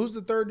 Who's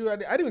the third dude? I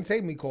didn't even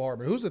say McCole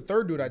Hardman. Who's the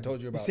third dude I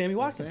told you about? Sammy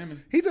Watkins.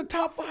 He's a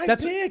top 5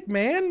 pick,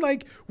 man.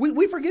 Like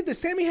we forget that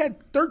Sammy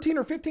had 13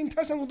 or 15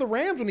 touchdowns with the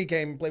Rams when he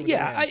came and played with the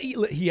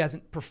Rams. He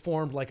hasn't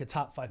performed like a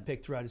top 5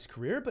 pick throughout his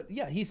career, but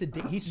yeah, he's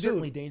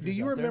certainly dangerous. Do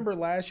you out remember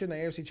last year in the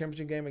AFC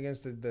Championship game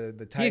against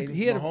the Titans?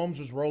 Mahomes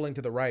was rolling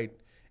to the right,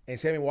 and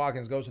Sammy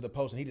Watkins goes to the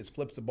post, and he just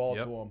flips the ball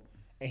to him,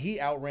 and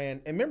he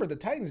outran. And remember, the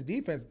Titans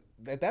defense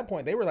at that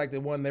point, they were like the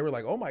one. They were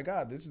like, "Oh my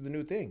God, this is the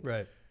new thing."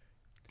 Right.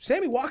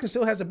 Sammy Watkins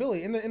still has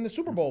ability in the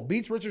Super Bowl.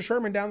 Beats Richard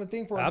Sherman down the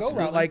thing for a go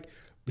route. Like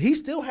he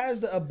still has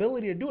the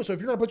ability to do it. So if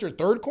you're going to put your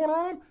third corner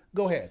on him,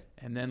 go ahead.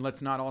 And then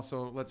let's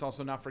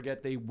also not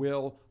forget they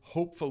will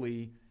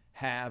hopefully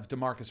have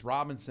Demarcus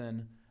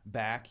Robinson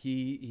back.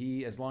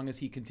 He as long as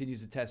he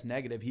continues to test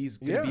negative, he's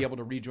going to be able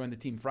to rejoin the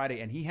team Friday.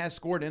 And he has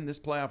scored in this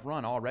playoff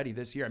run already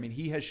this year. I mean,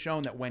 he has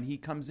shown that when he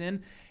comes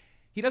in,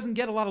 he doesn't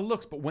get a lot of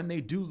looks, but when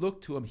they do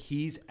look to him,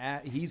 he's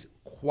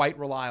quite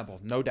reliable,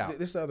 no doubt.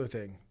 This is the other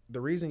thing.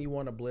 The reason you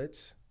want to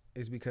blitz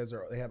is because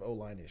they have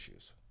O-line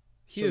issues.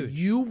 Huge. So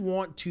you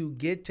want to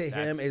get to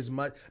him as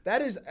much.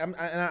 That is,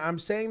 I'm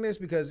saying this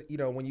because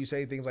when you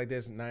say things like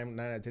this, 9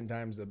 out of 10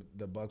 times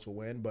the Bucs will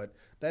win. But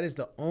that is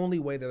the only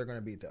way that they're going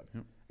to beat them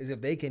is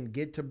if they can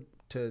get to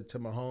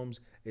Mahomes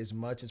as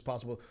much as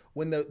possible.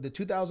 When the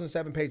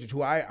 2007 Patriots,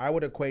 who I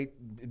would equate,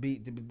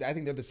 I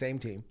think they're the same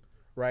team.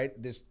 Right,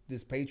 this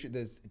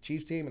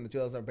Chiefs team and the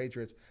 2007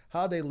 Patriots,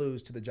 how they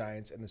lose to the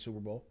Giants in the Super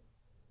Bowl?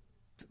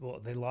 Well,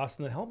 they lost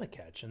in the helmet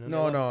catch, and then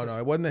No,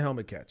 it wasn't the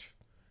helmet catch.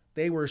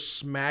 They were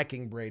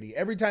smacking Brady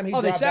every time he.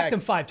 They sacked him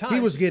 5 times. He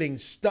was getting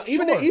stuck,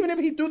 even if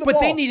he threw the but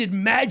ball. But they needed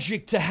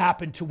magic to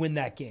happen to win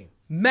that game.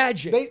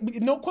 Magic.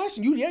 No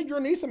question. You're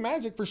gonna need some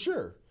magic for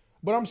sure.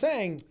 But I'm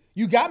saying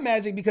you got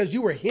magic because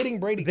you were hitting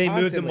Brady. They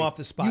constantly. moved him off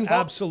the spot.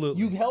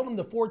 Absolutely. You held him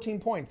to 14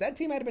 points. That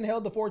team had been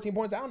held to 14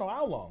 points. I don't know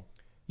how long.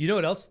 You know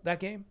what else that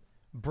game?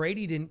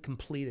 Brady didn't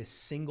complete a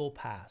single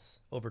pass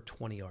over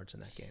 20 yards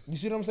in that game. You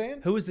see what I'm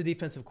saying? Who was the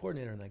defensive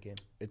coordinator in that game?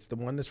 It's the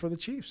one that's for the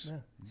Chiefs.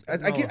 Yeah.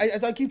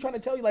 I keep trying to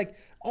tell you, like,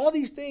 all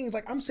these things,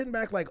 like, I'm sitting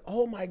back like,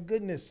 oh, my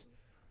goodness.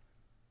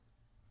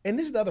 And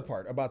this is the other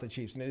part about the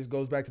Chiefs, and this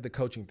goes back to the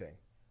coaching thing.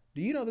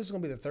 Do you know this is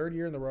going to be the third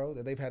year in a row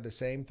that they've had the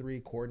same 3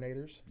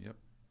 coordinators? Yep.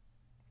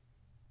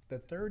 The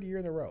third year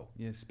in a row.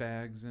 Yeah,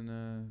 Spags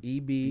and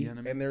EB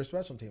and their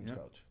special teams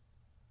coach.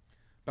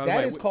 By the That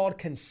way, is called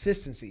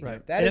consistency.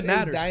 Right. That And is it a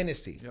matters.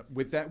 dynasty. Yep.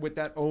 With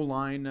that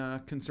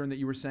O-line concern that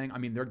you were saying, I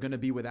mean, they're going to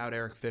be without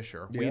Eric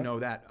Fisher. We Yeah. know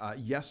that.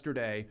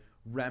 Yesterday,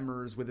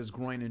 Remmers with his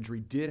groin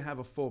injury did have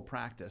a full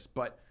practice,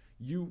 but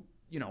you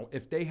know,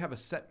 if they have a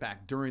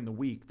setback during the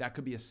week, that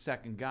could be a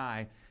second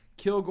guy.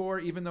 Kilgore,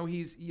 even though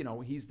he's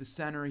the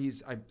center,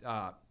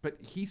 but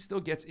he still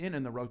gets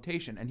in the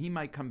rotation, and he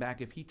might come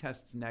back if he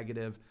tests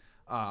negative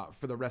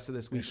for the rest of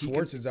this week.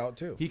 Schwartz is out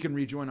too. He can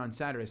rejoin on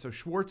Saturday. So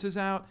Schwartz is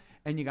out,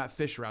 and you got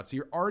Fisher out. So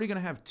you're already going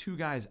to have 2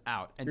 guys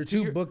out. And Your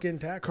 2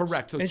 bookend tackles.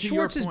 correct. So And to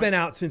Schwartz your has point- been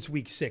out since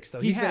week 6,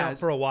 though. He He's been out has.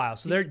 for a while,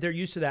 so they're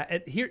used to that.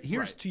 And here's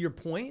Right. to your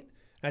point.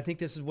 And I think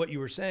this is what you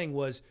were saying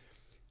was,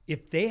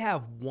 if they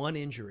have one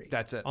injury,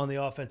 That's it. on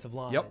the offensive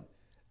line. Yep.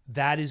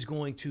 That is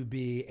going to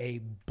be a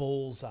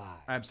bullseye.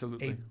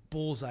 Absolutely. A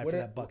bullseye What for I-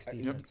 that Bucks Yep.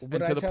 defense. What And did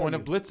to I the tell point you?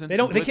 of blitzing. They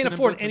blitzing can't and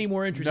afford blitzing. any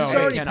more injuries. No, It's they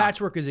already cannot.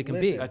 patchwork as it can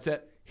Listen. be. That's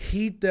it.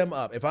 Heat them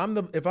up. If I'm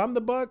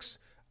the Bucks,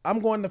 I'm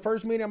going to the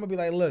first meeting. I'm gonna be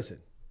like, listen,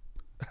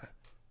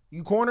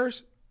 you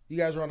corners, you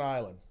guys are on the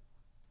island.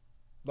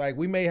 Like,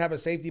 we may have a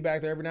safety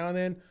back there every now and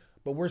then,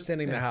 but we're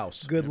sending the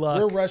house. Good luck.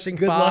 We're rushing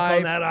Good 5. luck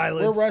on that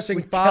island We're rushing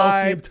with 5.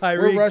 Kelsey and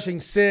We're Tyreek.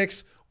 rushing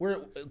 6. We're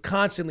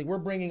constantly. We're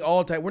bringing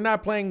all type. We're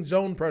not playing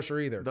zone pressure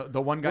either.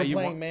 The one guy we're you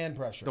playing want, man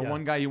pressure. the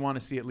one guy you want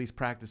to see at least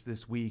practice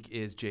this week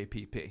is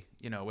JPP.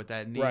 You know, with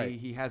that knee, Right.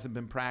 he hasn't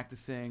been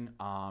practicing.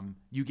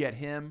 You get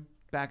him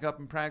back up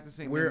and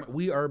practicing.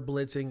 We are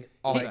blitzing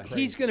All like day.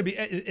 crazy. He's going to be,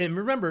 and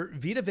remember,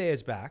 Vita Vea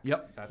is back.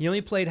 Yep, that's- He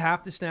only played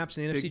half the snaps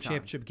in the NFC Big time.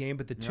 Championship game,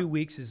 but the 2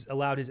 weeks has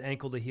allowed his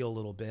ankle to heal a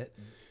little bit.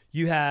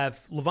 You have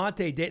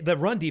Levante. The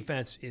run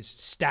defense is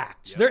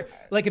stacked. So they're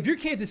like, if you're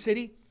Kansas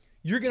City,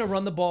 you're going to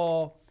run the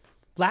ball.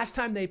 Last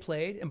time they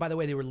played, and by the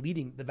way, they were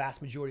leading the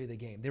vast majority of the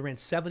game. They ran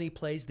 70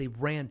 plays. They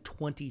ran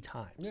 20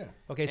 times. Yeah.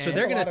 Okay, so And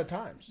they're That's a going lot to. of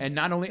times. and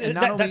not only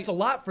That's a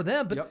lot for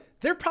them, but Yep.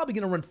 they're probably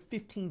going to run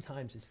 15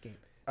 times this game.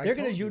 I They're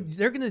going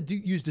told to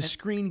use the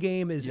screen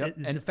game as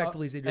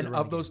effectively as they do. And the run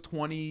of game. those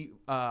 20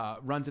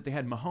 runs that they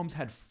had, Mahomes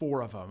had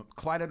 4 of them.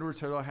 Clyde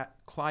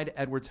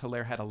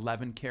Edwards-Helaire had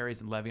 11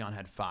 carries, and Le'Veon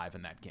had 5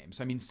 in that game.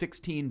 So, I mean,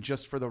 16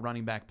 just for the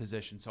running back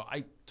position. So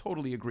I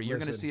totally agree. You're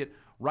going to Listen. see it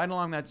right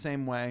along that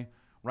same way,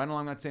 right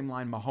along that same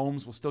line.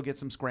 Mahomes will still get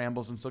some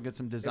scrambles and still get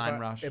some design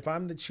rush. If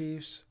I'm the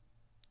Chiefs,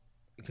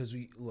 because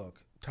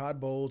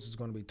Todd Bowles is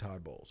going to be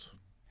Todd Bowles.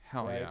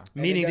 Hell right? yeah. And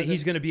Meaning it that he's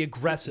doesn't- going to be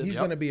aggressive. He's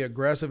going to be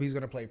aggressive. He's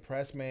going to play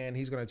press man.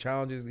 He's going to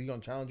challenge. He's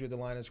going to challenge you at the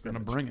line of Going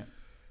scrimmage. to bring it.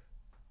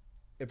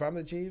 If I'm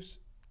the Chiefs,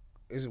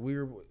 this is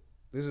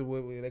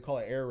what they call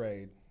an air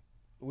raid.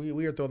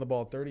 We are throwing the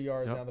ball 30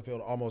 yards Yep. down the field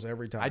almost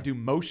every time. I do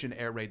motion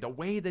air raid. The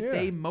way that Yeah.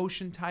 they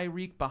motion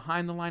Tyreek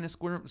behind the line of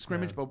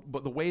scrimmage,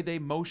 but the way they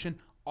motion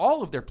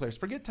all of their players,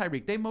 forget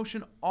Tyreek, they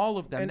motion all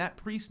of them. And- that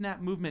pre-snap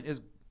movement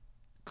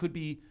could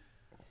be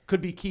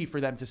key for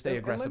them to stay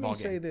aggressive and let all me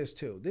say game. this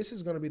too. This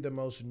is going to be the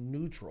most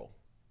neutral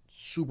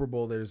Super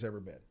Bowl there's ever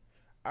been.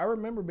 I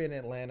remember being in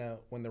Atlanta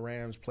when the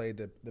Rams played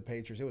the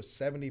Patriots. It was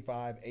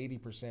 75,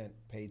 80%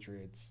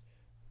 Patriots,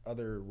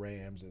 other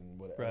Rams and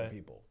whatever Right.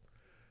 people.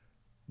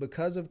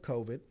 Because of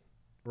COVID,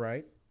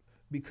 right?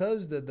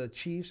 Because the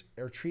Chiefs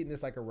are treating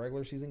this like a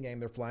regular season game.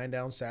 They're flying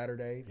down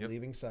Saturday, Yep.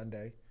 leaving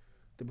Sunday.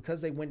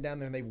 Because they went down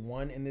there and they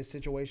won in this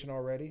situation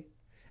already,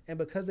 and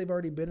because they've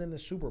already been in the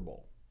Super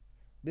Bowl.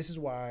 This is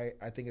why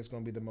I think it's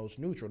going to be the most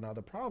neutral. Now,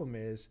 the problem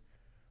is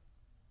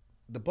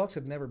the Bucks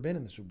have never been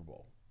in the Super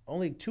Bowl.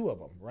 Only 2 of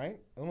them, right?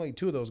 Only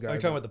 2 of those guys. Are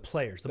you talking about the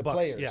players, the Bucks?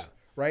 players, Yeah.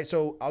 right?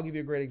 So I'll give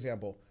you a great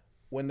example.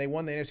 When they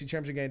won the NFC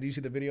Championship game, do you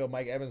see the video of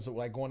Mike Evans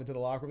like going into the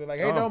locker room? They're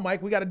like, "Hey, no,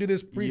 Mike, we got to do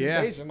this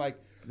presentation." Like,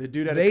 The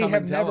dude had to they come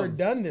have and tell never him.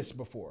 done this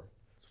before,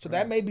 so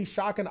that may be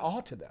shock and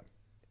awe to them.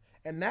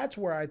 And that's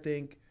where I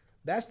think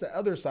that's the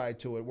other side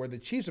to it, where the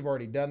Chiefs have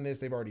already done this.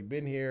 They've already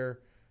been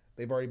here.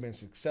 They've already been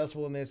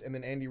successful in this. And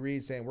then Andy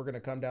Reid saying, we're going to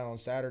come down on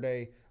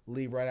Saturday,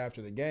 leave right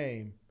after the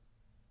game.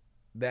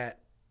 That,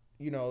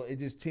 it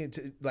just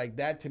like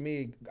that to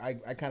me, I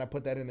kind of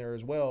put that in there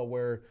as well,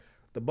 where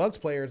the Bucks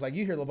players, like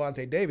you hear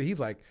Levante David, he's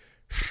like,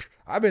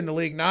 I've been in the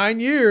league 9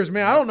 years,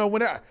 man. I don't know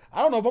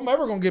I don't know if I'm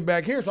ever going to get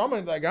back here. So I'm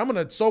going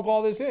to soak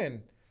all this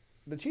in.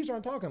 The Chiefs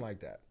aren't talking like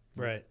that.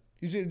 Right.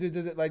 You see,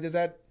 does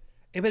that,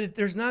 Yeah, but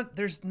there's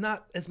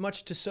not as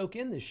much to soak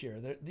in this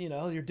year.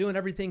 You're doing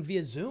everything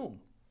via Zoom.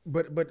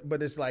 But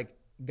it's like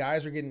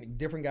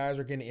different guys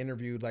are getting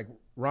interviewed. Like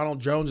Ronald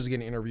Jones is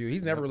getting interviewed.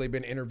 He's never really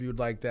been interviewed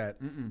like that.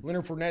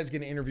 Leonard Fournette's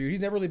getting interviewed. He's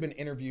never really been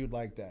interviewed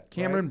like that.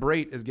 Cameron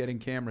right? Brate is getting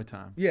camera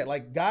time. Yeah,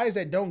 like guys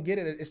that don't get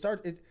it.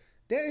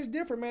 That is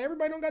different, man.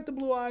 Everybody don't got the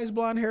blue eyes,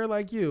 blonde hair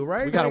like you,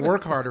 right? We got to Like,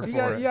 work harder for you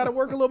it. got to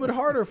work a little bit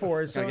harder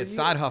for it. So Gotta get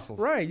side hustles.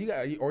 right?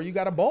 You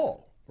got a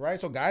ball. Right,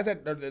 so guys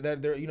that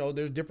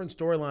there's different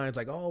storylines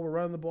like, oh, we're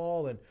running the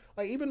ball, and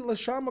like even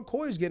LaShawn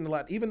McCoy's getting a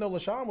lot, even though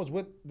LaShawn was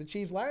with the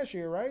Chiefs last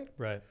year, right?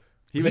 Right.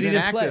 He But was he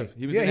didn't inactive. play.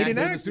 He was he inactive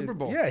didn't in the Super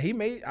Bowl. Yeah,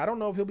 I don't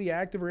know if he'll be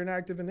active or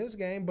inactive in this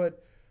game,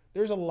 but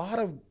there's a lot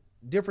of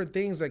different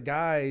things that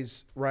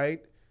guys,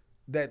 right,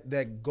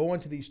 that go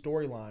into these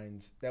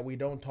storylines that we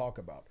don't talk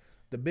about.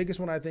 The biggest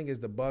one I think is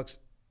the Bucks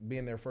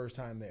being their first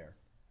time there.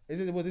 This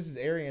is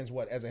Arians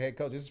as a head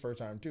coach. This is his first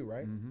time too,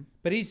 right? Mm-hmm.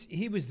 But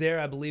he was there,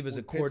 I believe, as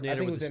a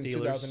coordinator with the Steelers. I think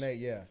it was in 2008.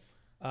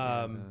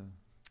 Yeah.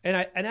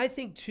 And I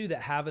think too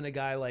that having a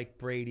guy like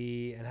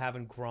Brady and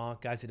having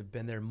Gronk, guys that have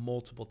been there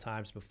multiple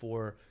times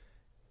before,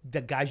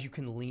 the guys you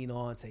can lean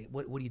on and say,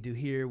 what do you do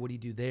here? What do you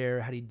do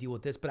there? How do you deal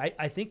with this? But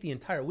I think the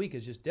entire week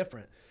is just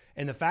different.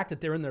 And the fact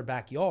that they're in their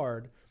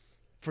backyard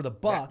for the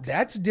Bucks,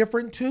 that's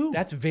different too.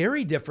 That's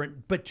very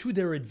different, but to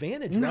their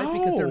advantage, right?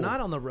 Because they're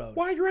not on the road.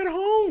 Why, you're at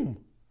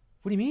home?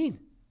 What do you mean?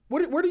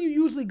 Where do you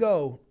usually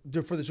go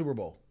for the Super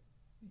Bowl?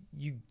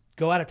 You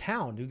go out of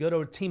town. You go to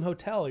a team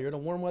hotel. You're in a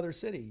warm weather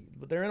city.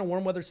 But they're in a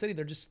warm weather city.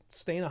 They're just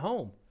staying at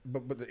home.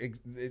 But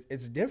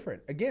it's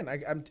different. Again,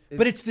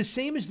 but it's the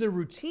same as their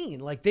routine.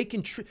 Like they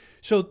can.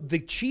 So the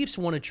Chiefs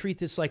want to treat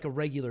this like a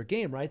regular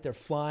game, right? They're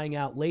flying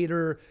out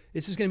later.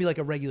 This is going to be like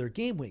a regular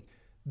game week.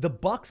 The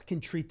Bucks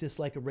can treat this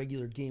like a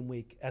regular game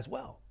week as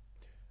well.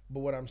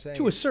 But what I'm saying,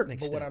 to a certain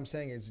extent, but what I'm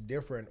saying is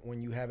different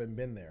when you haven't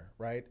been there,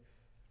 right?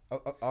 I'm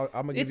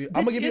gonna give you.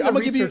 Let me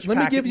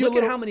give you a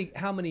little.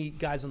 How many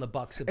guys on the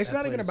Bucks have? It's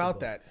not even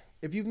about that.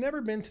 If you've never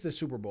been to the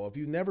Super Bowl, if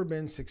you've never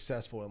been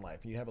successful in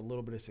life, and you have a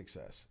little bit of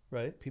success,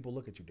 right? People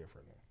look at you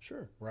differently.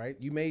 Sure. Right.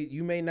 You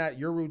may not,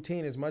 your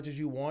routine, as much as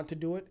you want to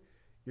do it,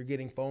 you're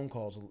getting phone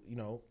calls.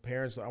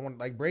 Parents.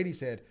 Like Brady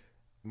said,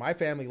 my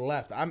family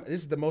left.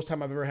 This is the most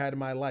time I've ever had in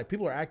my life.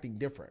 People are acting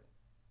different.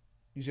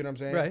 You see what I'm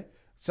saying? Right.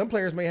 Some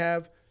players may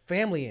have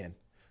family in.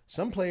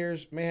 Some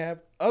players may have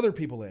other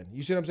people in.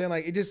 You see what I'm saying?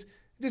 Like it's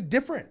just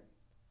different.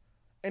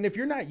 And if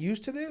you're not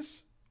used to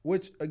this,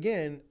 which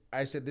again,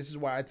 I said this is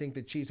why I think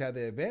the Chiefs have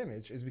the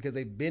advantage, is because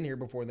they've been here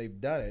before and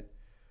they've done it.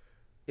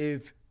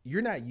 If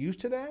you're not used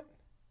to that,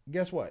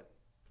 guess what?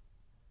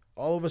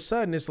 All of a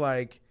sudden, it's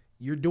like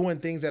you're doing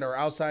things that are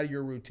outside of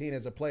your routine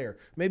as a player.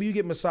 Maybe you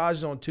get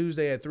massages on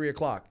Tuesday at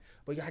 3:00,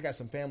 but I got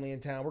some family in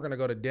town. We're going to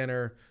go to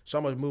dinner, so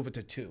I'm going to move it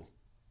to 2.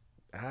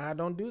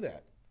 Don't do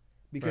that,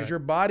 because your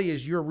body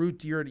is your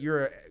root.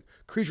 You're a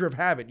creature of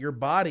habit. Your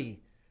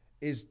body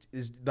is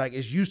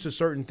used to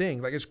certain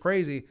things. Like, it's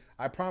crazy.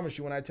 I promise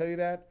you, when I tell you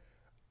that,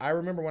 I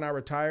remember when I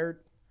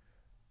retired,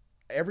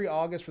 every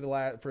August for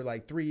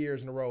like 3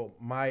 years in a row,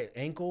 my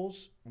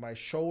ankles, my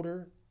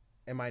shoulder,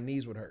 and my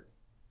knees would hurt,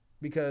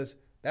 because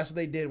that's what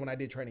they did when I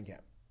did training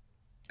camp,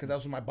 because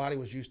that's what my body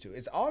was used to.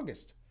 It's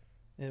August,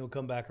 and it would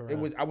come back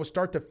around. I would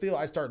start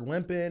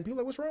limping. People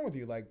are like, "What's wrong with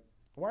you? Like,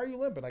 why are you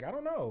limping?" Like, I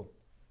don't know.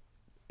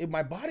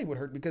 My body would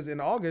hurt, because in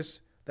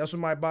August, that's what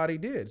my body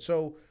did.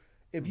 So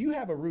if you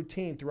have a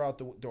routine throughout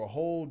the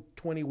whole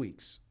 20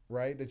 weeks,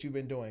 right, that you've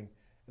been doing,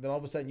 and then all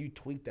of a sudden you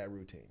tweak that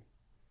routine.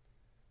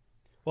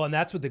 Well, and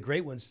that's what the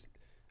great ones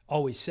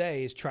always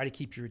say, is try to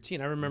keep your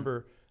routine. I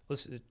remember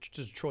listening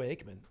to Troy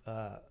Aikman.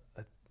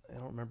 I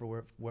don't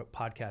remember what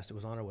podcast it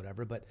was on or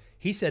whatever, but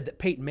he said that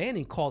Peyton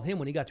Manning called him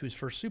when he got to his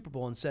first Super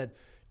Bowl and said,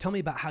 "Tell me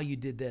about how you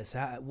did this.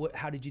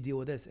 How did you deal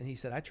with this?" And he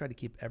said, "I tried to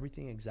keep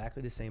everything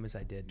exactly the same as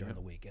I did during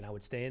the week. And I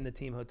would stay in the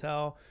team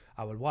hotel.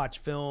 I would watch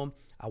film.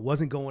 I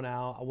wasn't going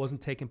out. I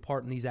wasn't taking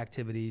part in these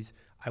activities.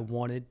 I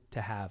wanted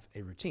to have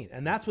a routine."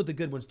 And that's what the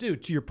good ones do,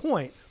 to your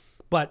point.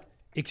 But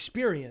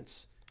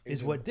experience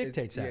is what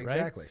dictates that, right?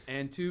 Exactly.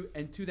 And to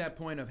that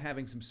point of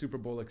having some Super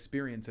Bowl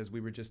experience, as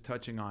we were just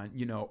touching on,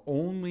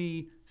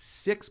 only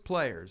 6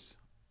 players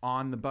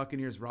on the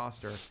Buccaneers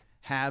roster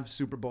have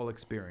Super Bowl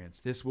experience.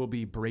 This will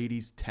be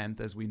Brady's 10th,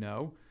 as we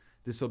know.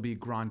 This will be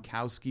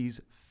Gronkowski's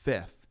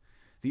 5th.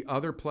 The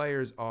other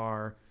players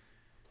are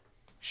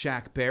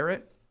Shaq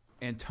Barrett,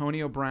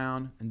 Antonio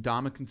Brown, and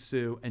Ndamukong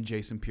Suh, and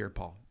Jason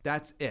Pierre-Paul.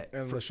 That's it.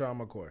 And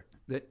LaShawn McCoy.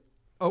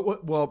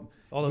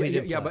 Although he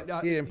didn't play.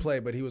 But he didn't play,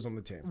 but he was on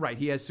the team. Right,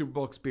 he has Super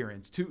Bowl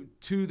experience.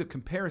 To the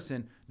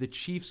comparison, the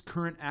Chiefs'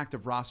 current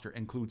active roster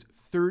includes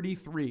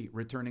 33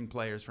 returning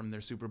players from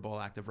their Super Bowl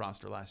active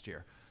roster last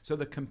year. So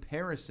the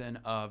comparison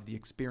of the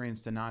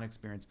experience to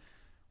non-experience,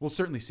 we'll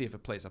certainly see if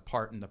it plays a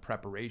part in the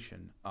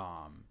preparation.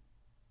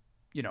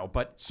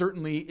 But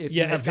certainly if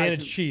you have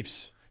advantage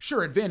Chiefs.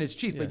 Sure, advantage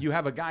Chiefs, but you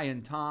have a guy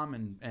in Tom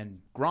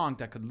and Gronk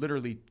that could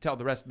literally tell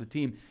the rest of the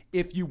team,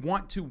 if you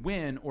want to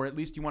win, or at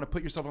least you want to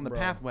put yourself on the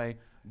pathway,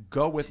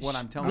 go with what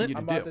I'm telling you to do.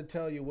 I'm about to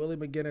tell you, Willie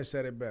McGinnis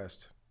said it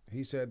best.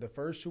 He said the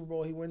first Super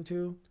Bowl he went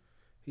to,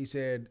 he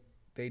said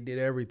they did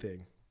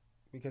everything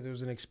because it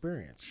was an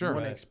experience. Sure. You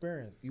want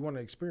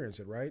to experience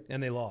it, right?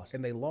 And they lost.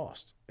 And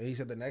he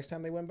said the next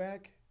time they went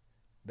back,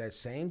 that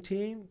same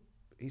team,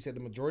 he said the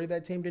majority of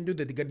that team didn't do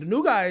that. The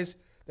new guys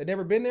that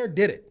never been there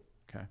did it.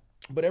 Okay.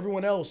 But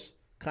everyone else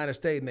kind of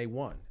stayed and they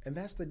won. And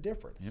that's the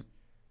difference. Yep.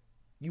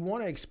 You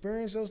want to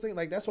experience those things.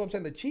 Like, that's what I'm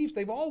saying. The Chiefs,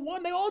 they've all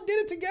won. They all did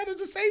it together.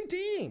 It's the same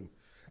team.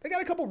 They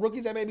got a couple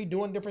rookies that may be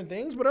doing different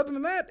things, but other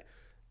than that,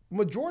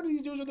 majority of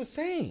these dudes are the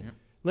same.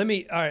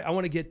 Yep. All right, I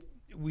want to get,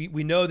 we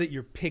know that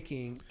you're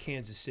picking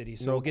Kansas City,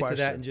 so we'll get to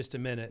that in just a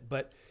minute.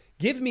 But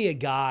give me a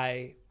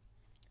guy,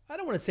 I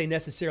don't want to say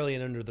necessarily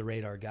an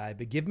under-the-radar guy,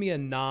 but give me a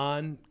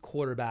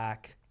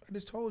non-quarterback. I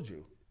just told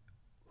you.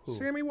 Who?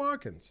 Sammy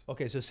Watkins.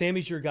 Okay, so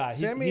Sammy's your guy.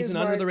 Sammy He's is an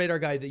my- under the radar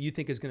guy that you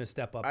think is going to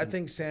step up. I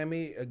think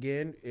Sammy,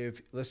 again,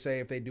 if let's say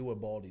if they do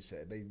what Baldy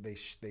said, they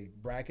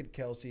bracket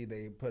Kelsey,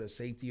 they put a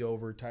safety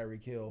over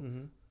Tyreek Hill,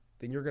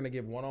 then you're going to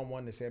give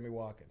one-on-one to Sammy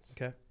Watkins.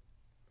 Okay.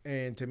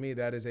 And to me,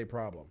 that is a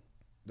problem.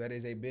 That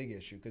is a big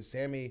issue because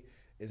Sammy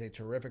is a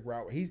terrific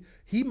route.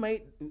 He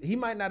might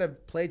not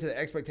have played to the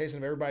expectation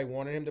of everybody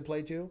wanted him to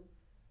play to.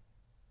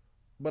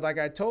 But like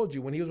I told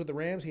you, when he was with the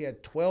Rams, he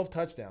had 12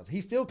 touchdowns.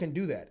 He still can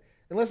do that.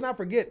 And let's not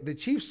forget, the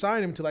Chiefs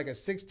signed him to like a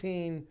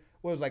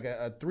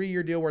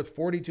 3-year deal worth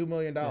 $42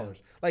 million. Yeah.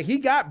 Like he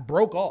got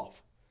broke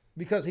off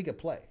because he could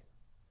play.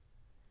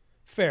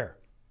 Fair.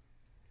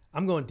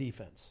 I'm going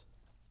defense.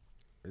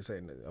 You're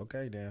saying,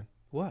 okay, Dan.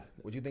 What?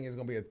 Would you think it's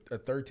going to be a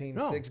 13-6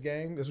 No.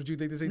 game? That's what you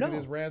think this No.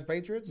 is Rams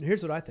Patriots?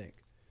 Here's what I think.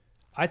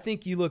 I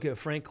think you look at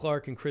Frank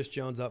Clark and Chris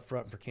Jones up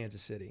front for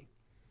Kansas City.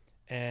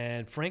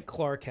 And Frank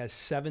Clark has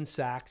 7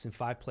 sacks in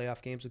 5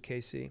 playoff games with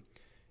KC.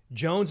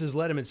 Jones has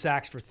led him in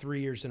sacks for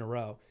 3 years in a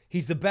row.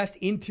 He's the best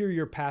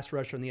interior pass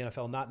rusher in the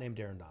NFL, not named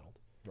Aaron Donald.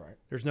 Right.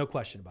 There's no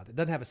question about that.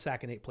 Doesn't have a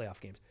sack in 8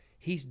 playoff games.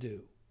 He's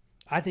due.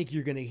 I think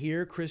you're going to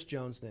hear Chris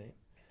Jones' name.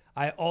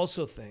 I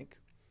also think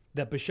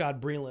that Bashaud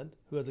Breeland,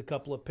 who has a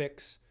couple of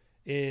picks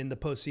in the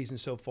postseason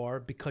so far,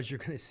 because you're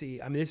going to see,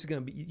 I mean, this is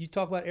going to be, you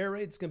talk about air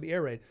raid, it's going to be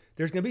air raid.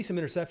 There's going to be some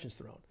interceptions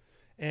thrown.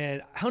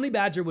 And Honey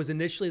Badger was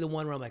initially the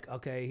one where I'm like,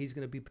 okay, he's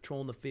going to be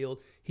patrolling the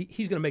field.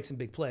 He's going to make some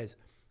big plays.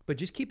 But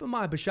just keep in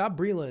mind, Bashaud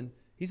Breeland,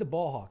 he's a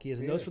ball hawk. He has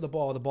a nose for the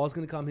ball. The ball's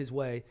going to come his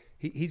way.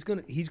 He's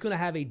going to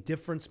have a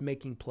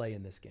difference-making play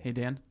in this game. Hey,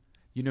 Dan,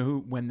 you know who,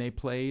 when they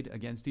played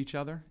against each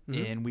other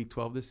in Week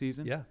 12 this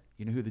season? Yeah.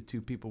 You know who the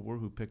 2 people were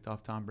who picked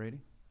off Tom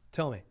Brady?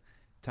 Tell me.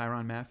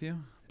 Tyrann Mathieu,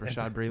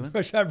 Bashaud Breeland.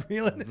 Bashaud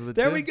Breeland. Those are the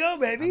There 2. we go,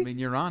 baby. I mean,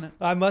 you're on it.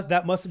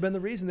 That must have been the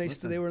reason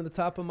Listen, they were in the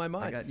top of my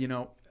mind.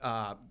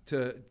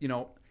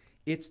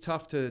 It's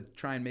tough to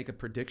try and make a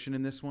prediction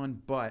in this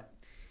one, but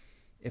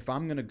if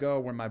I'm going to go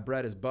where my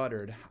bread is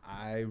buttered,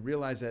 I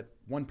realize that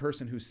one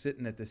person who's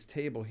sitting at this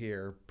table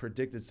here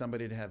predicted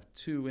somebody to have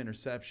 2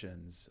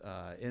 interceptions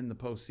in the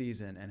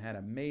postseason and had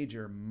a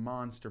major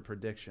monster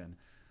prediction.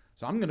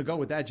 So I'm going to go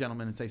with that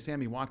gentleman and say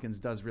Sammy Watkins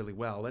does really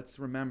well. Let's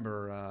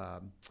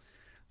remember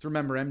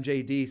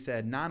MJD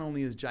said not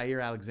only is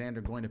Jair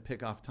Alexander going to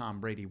pick off Tom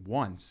Brady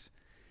once,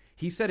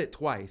 he said it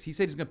twice. He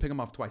said he's going to pick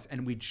him off twice.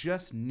 And we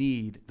just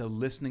need the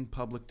listening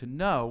public to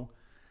know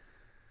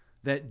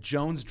that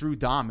Jones Drew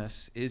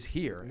Damas is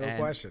here. No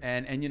question.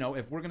 And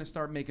if we're going to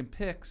start making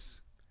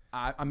picks,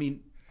 I mean,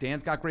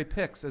 Dan's got great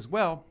picks as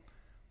well,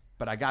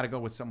 but I got to go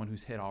with someone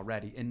who's hit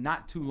already in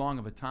not too long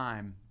of a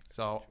time.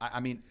 So, I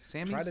mean,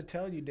 Sammy's... Try to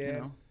tell you, Dan. you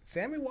know.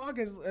 Sammy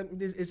Watkins,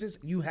 it's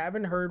just you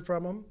haven't heard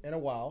from him in a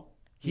while.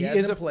 He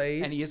hasn't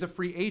played. And he is a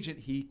free agent.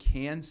 He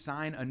can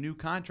sign a new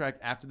contract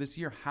after this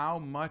year. How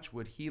much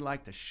would he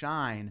like to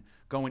shine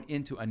going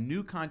into a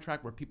new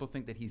contract where people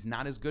think that he's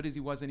not as good as he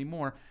was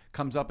anymore,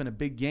 comes up in a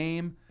big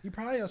game? He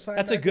probably will sign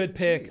That's a back good with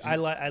the pick. Chiefs.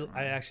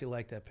 I actually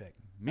like that pick.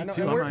 Me I know,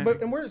 too.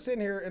 and we're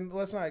sitting here and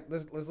let's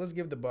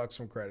give the Bucs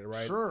some credit,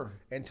 right? Sure.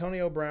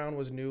 Antonio Brown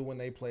was new when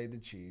they played the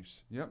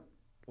Chiefs. Yep.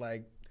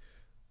 Like,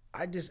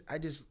 I just,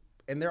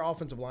 and their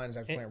offensive line is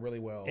actually playing really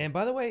well. And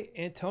by the way,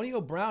 Antonio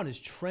Brown is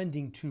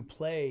trending to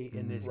play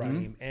in this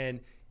game,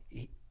 and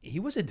he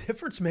was a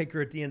difference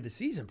maker at the end of the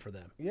season for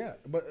them. Yeah,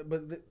 but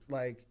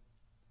like,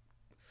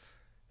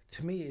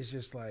 to me, it's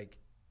just like,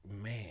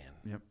 man,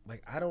 Yep.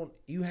 like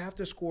you have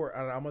to score.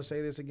 I'm gonna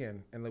say this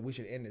again, and like we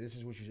should end it. This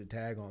is what you should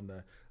tag on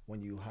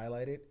when you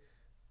highlight it.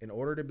 In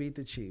order to beat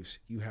the Chiefs,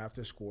 you have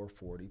to score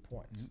 40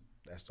 points.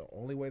 That's the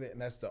only way and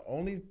that's the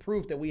only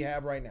proof that we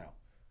have right now.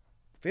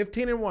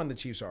 15-1, the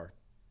Chiefs are,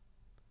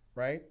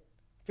 right?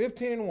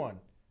 15-1.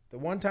 The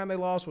one time they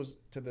lost was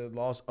to the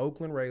lost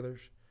Oakland Raiders.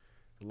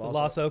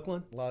 Lost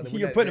Oakland. Lost-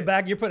 You're putting it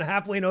back. You're putting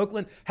halfway in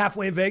Oakland,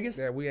 halfway in Vegas.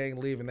 Yeah, we ain't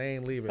leaving. They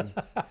ain't leaving.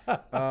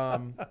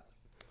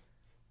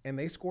 And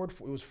they scored.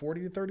 It was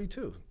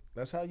 40-32.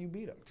 That's how you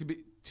beat them.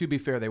 To be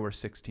fair, they were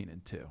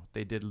 16-2.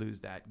 They did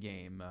lose that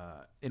game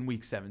in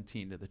Week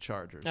 17 to the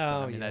Chargers. But,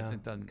 I mean,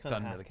 that doesn't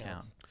really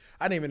count.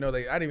 I didn't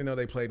even know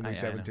they played in Week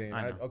 17.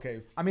 I know.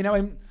 Okay. I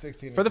mean,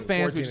 16 for the and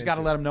fans, 14 we just got to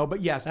and let them know.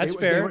 But yes, That's they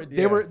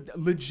fair. were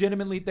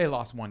legitimately, they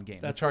lost one game.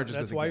 That's the Chargers.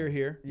 That's was a why game. you're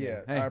here.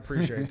 Yeah, Hey. I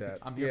appreciate that.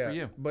 I'm here for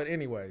you. But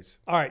anyways,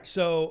 All right.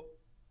 So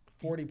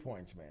 40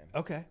 points, man.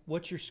 okay,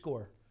 what's your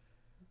score?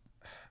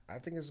 I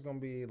think it's going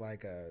to be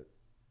like a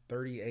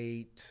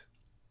 38-30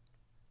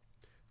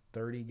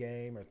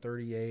 game or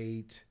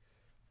 38.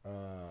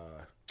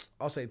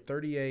 I'll say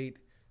 38-30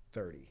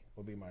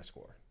 will be my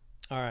score.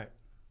 All right.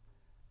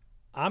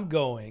 I'm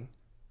going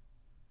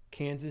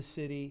Kansas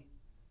City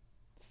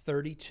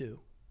 32.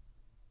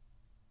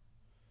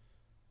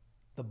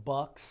 The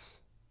Bucs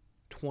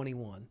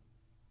 21.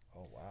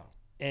 Oh, wow.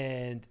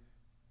 And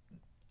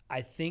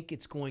I think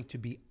it's going to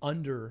be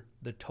under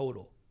the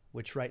total,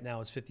 which right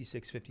now is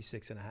 56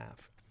 and a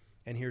half.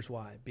 And here's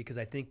why. Because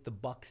I think the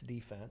Bucs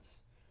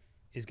defense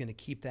is going to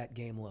keep that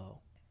game low.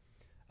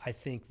 I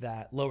think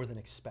that lower than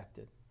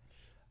expected.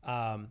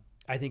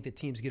 I think that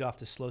teams get off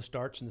to slow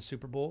starts in the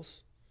Super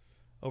Bowls.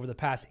 over the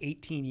past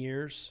 18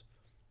 years,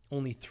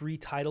 only 3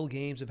 title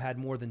games have had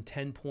more than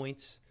 10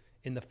 points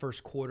in the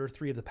first quarter.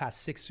 3 of the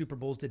past 6 Super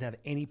Bowls didn't have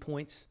any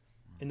points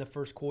in the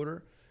first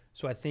quarter.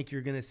 So I think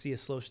you're going to see a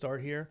slow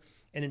start here.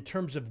 And in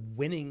terms of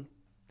winning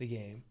the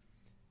game,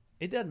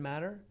 it doesn't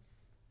matter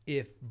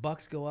if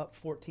Bucks go up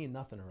 14-0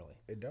 early.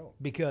 It don't.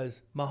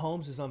 Because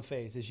Mahomes is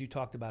unfazed, as you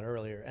talked about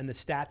earlier, and the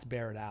stats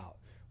bear it out.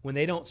 When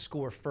they don't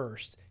score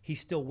first, he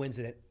still wins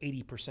it at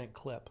 80%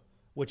 clip,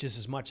 which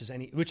is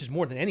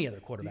more than any other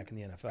quarterback in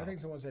the NFL. I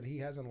think someone said he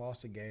hasn't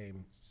lost a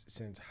game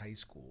since high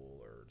school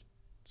or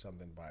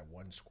something by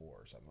 1 score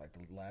or something like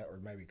or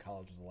maybe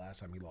college was the last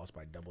time he lost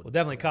by double. Well,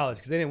 definitely college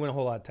because they didn't win a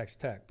whole lot of Texas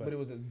Tech. But it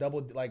was a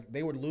double. Like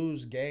they would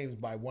lose games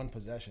by 1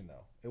 possession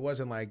though. It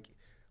wasn't like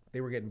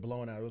they were getting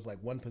blown out. It was like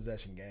 1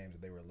 possession games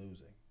that they were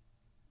losing.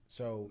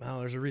 So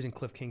there's a reason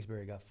Cliff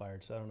Kingsbury got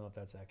fired. So I don't know if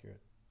that's accurate.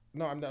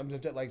 No, I'm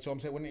just like so. I'm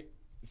saying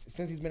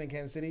since he's been in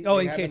Kansas City, they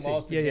in haven't KC.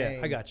 lost a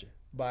game I got you.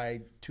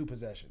 By 2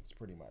 possessions,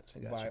 pretty much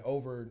by you.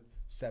 over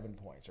 7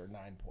 points or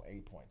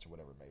 8 points or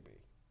whatever it may be.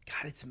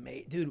 God, it's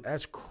amazing, dude.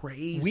 That's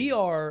crazy.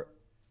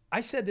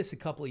 I said this a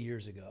couple of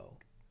years ago.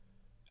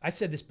 I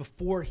said this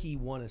before he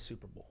won a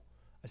Super Bowl.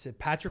 I said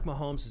Patrick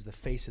Mahomes is the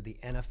face of the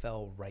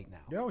NFL right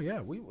now. Oh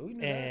yeah, we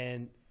knew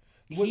and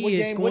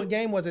that. What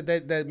game was it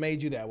that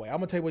made you that way? I'm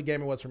gonna tell you what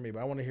game it was for me, but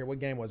I want to hear what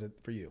game was it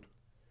for you.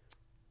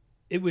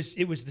 It was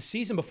the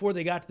season before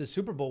they got to the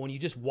Super Bowl when you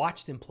just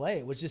watched him play.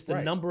 It was just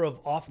the number of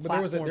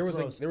off-platform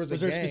throws. There was a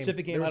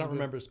specific game? I don't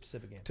remember a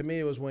specific game. To me,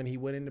 it was when he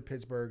went into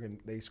Pittsburgh and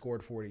they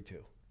scored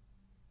 42.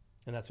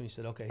 And that's when you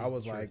said, okay, I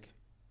was like,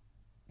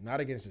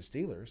 not against the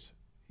Steelers.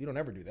 You don't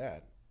ever do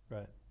that.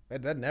 Right.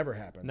 That never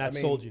happens. And that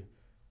sold you.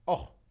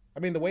 Oh, I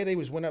mean, the way they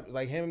went up,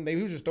 like him, he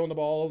was just throwing the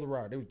ball all over the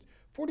road. It was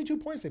 42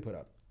 points they put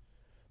up.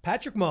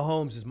 Patrick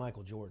Mahomes is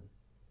Michael Jordan.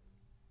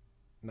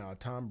 No,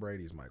 Tom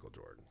Brady's Michael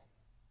Jordan.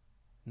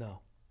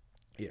 No.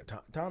 Yeah,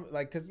 Tom,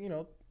 like, because,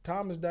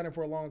 Tom has done it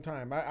for a long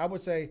time. I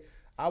would say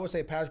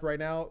Patrick right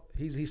now,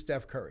 he's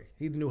Steph Curry.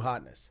 He's the new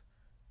hotness.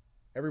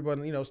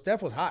 Everybody,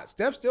 Steph was hot.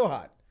 Steph's still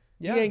hot.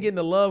 Yeah. He ain't getting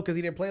the love because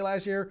he didn't play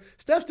last year.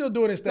 Steph's still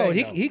doing his thing. No,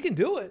 he can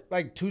do it.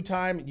 Like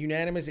 2-time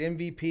unanimous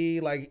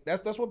MVP. Like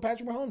that's what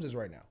Patrick Mahomes is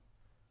right now.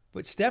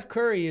 But Steph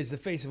Curry is the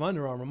face of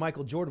Under Armour.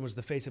 Michael Jordan was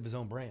the face of his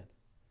own brand.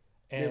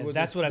 And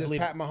that's what I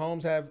believe. Does Pat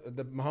Mahomes have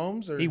the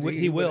Mahomes? Or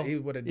he will.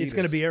 It's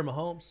going to be Air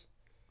Mahomes.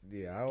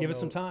 Yeah, give it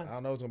some time. I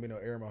don't know if it's going to be no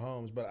Air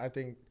Mahomes, but I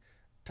think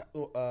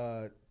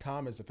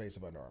Tom is the face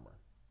of Under Armour.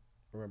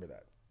 Remember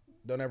that.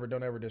 Don't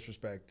ever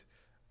disrespect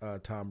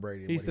Tom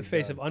Brady. He's the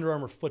face of Under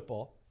Armour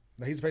football.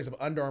 No, he's the face of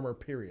Under Armour,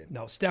 period.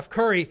 No, Steph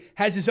Curry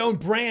has his own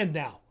brand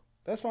now.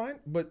 That's fine,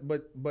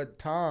 but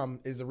Tom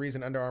is the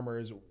reason Under Armour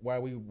is why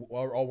we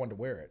all wanted to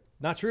wear it.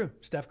 Not true.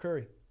 Steph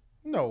Curry.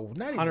 No,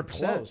 not even 100%.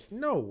 Close.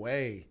 No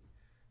way.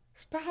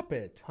 Stop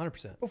it.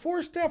 100%.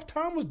 Before Steph,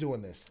 Tom was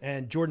doing this.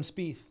 And Jordan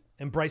Spieth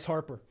and Bryce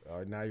Harper.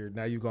 Now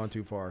you've gone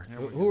too far.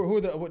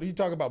 What are you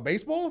talking about?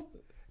 Baseball?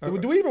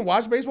 Do we even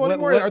watch baseball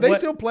anymore? Are they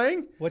still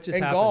playing? What just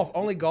happened? Golf?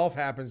 Only golf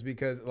happens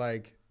because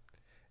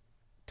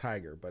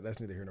Tiger, but that's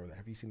neither here nor there.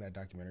 Have you seen that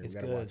documentary? It's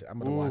we gotta good. watch it. I'm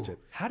gonna watch it.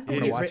 How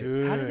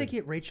did they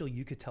get Rachel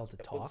Yucatel to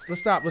talk?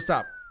 Let's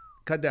stop.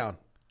 Cut down.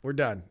 We're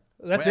done.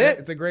 That's it.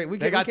 It's a great.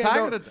 They got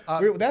Tiger.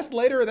 That's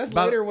later. That's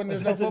later when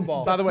there's no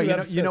football. By the way,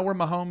 you know where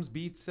Mahomes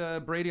beats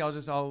Brady?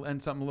 I'll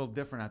end something a little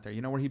different out there.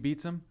 You know where he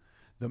beats him?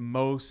 The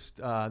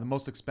most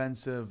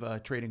expensive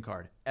trading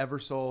card ever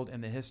sold in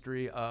the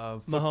history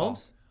of football.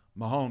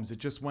 Mahomes. It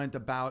just went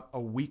about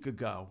a week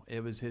ago.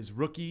 It was his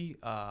rookie.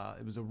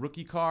 It was a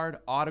rookie card,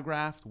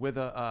 autographed with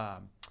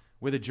a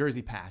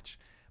jersey patch.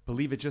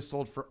 Believe it just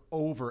sold for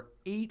over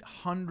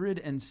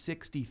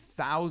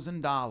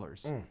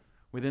 $860,000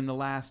 within the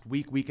last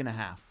week and a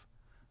half.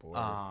 Boy.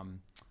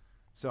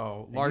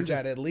 So largest. You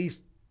got at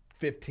least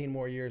 15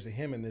 more years of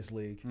him in this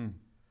league.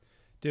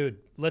 Dude,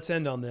 let's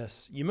end on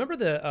this. You remember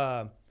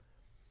I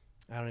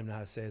don't even know how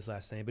to say his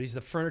last name, but he's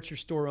the furniture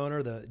store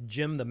owner, the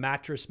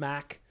Mattress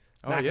Mac.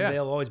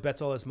 McIngvale always bets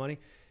all his money.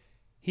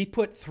 He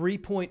put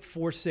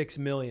 $3.46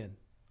 million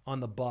on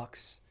the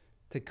Bucks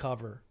to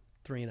cover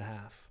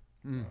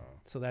 3.5.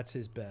 So that's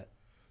his bet.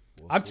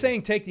 I'm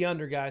saying take the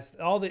under, guys.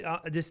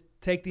 Just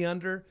take the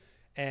under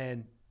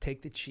and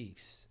take the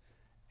Chiefs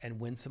and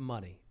win some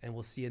money. And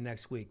we'll see you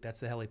next week. That's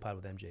the Helipod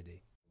with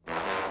MJD.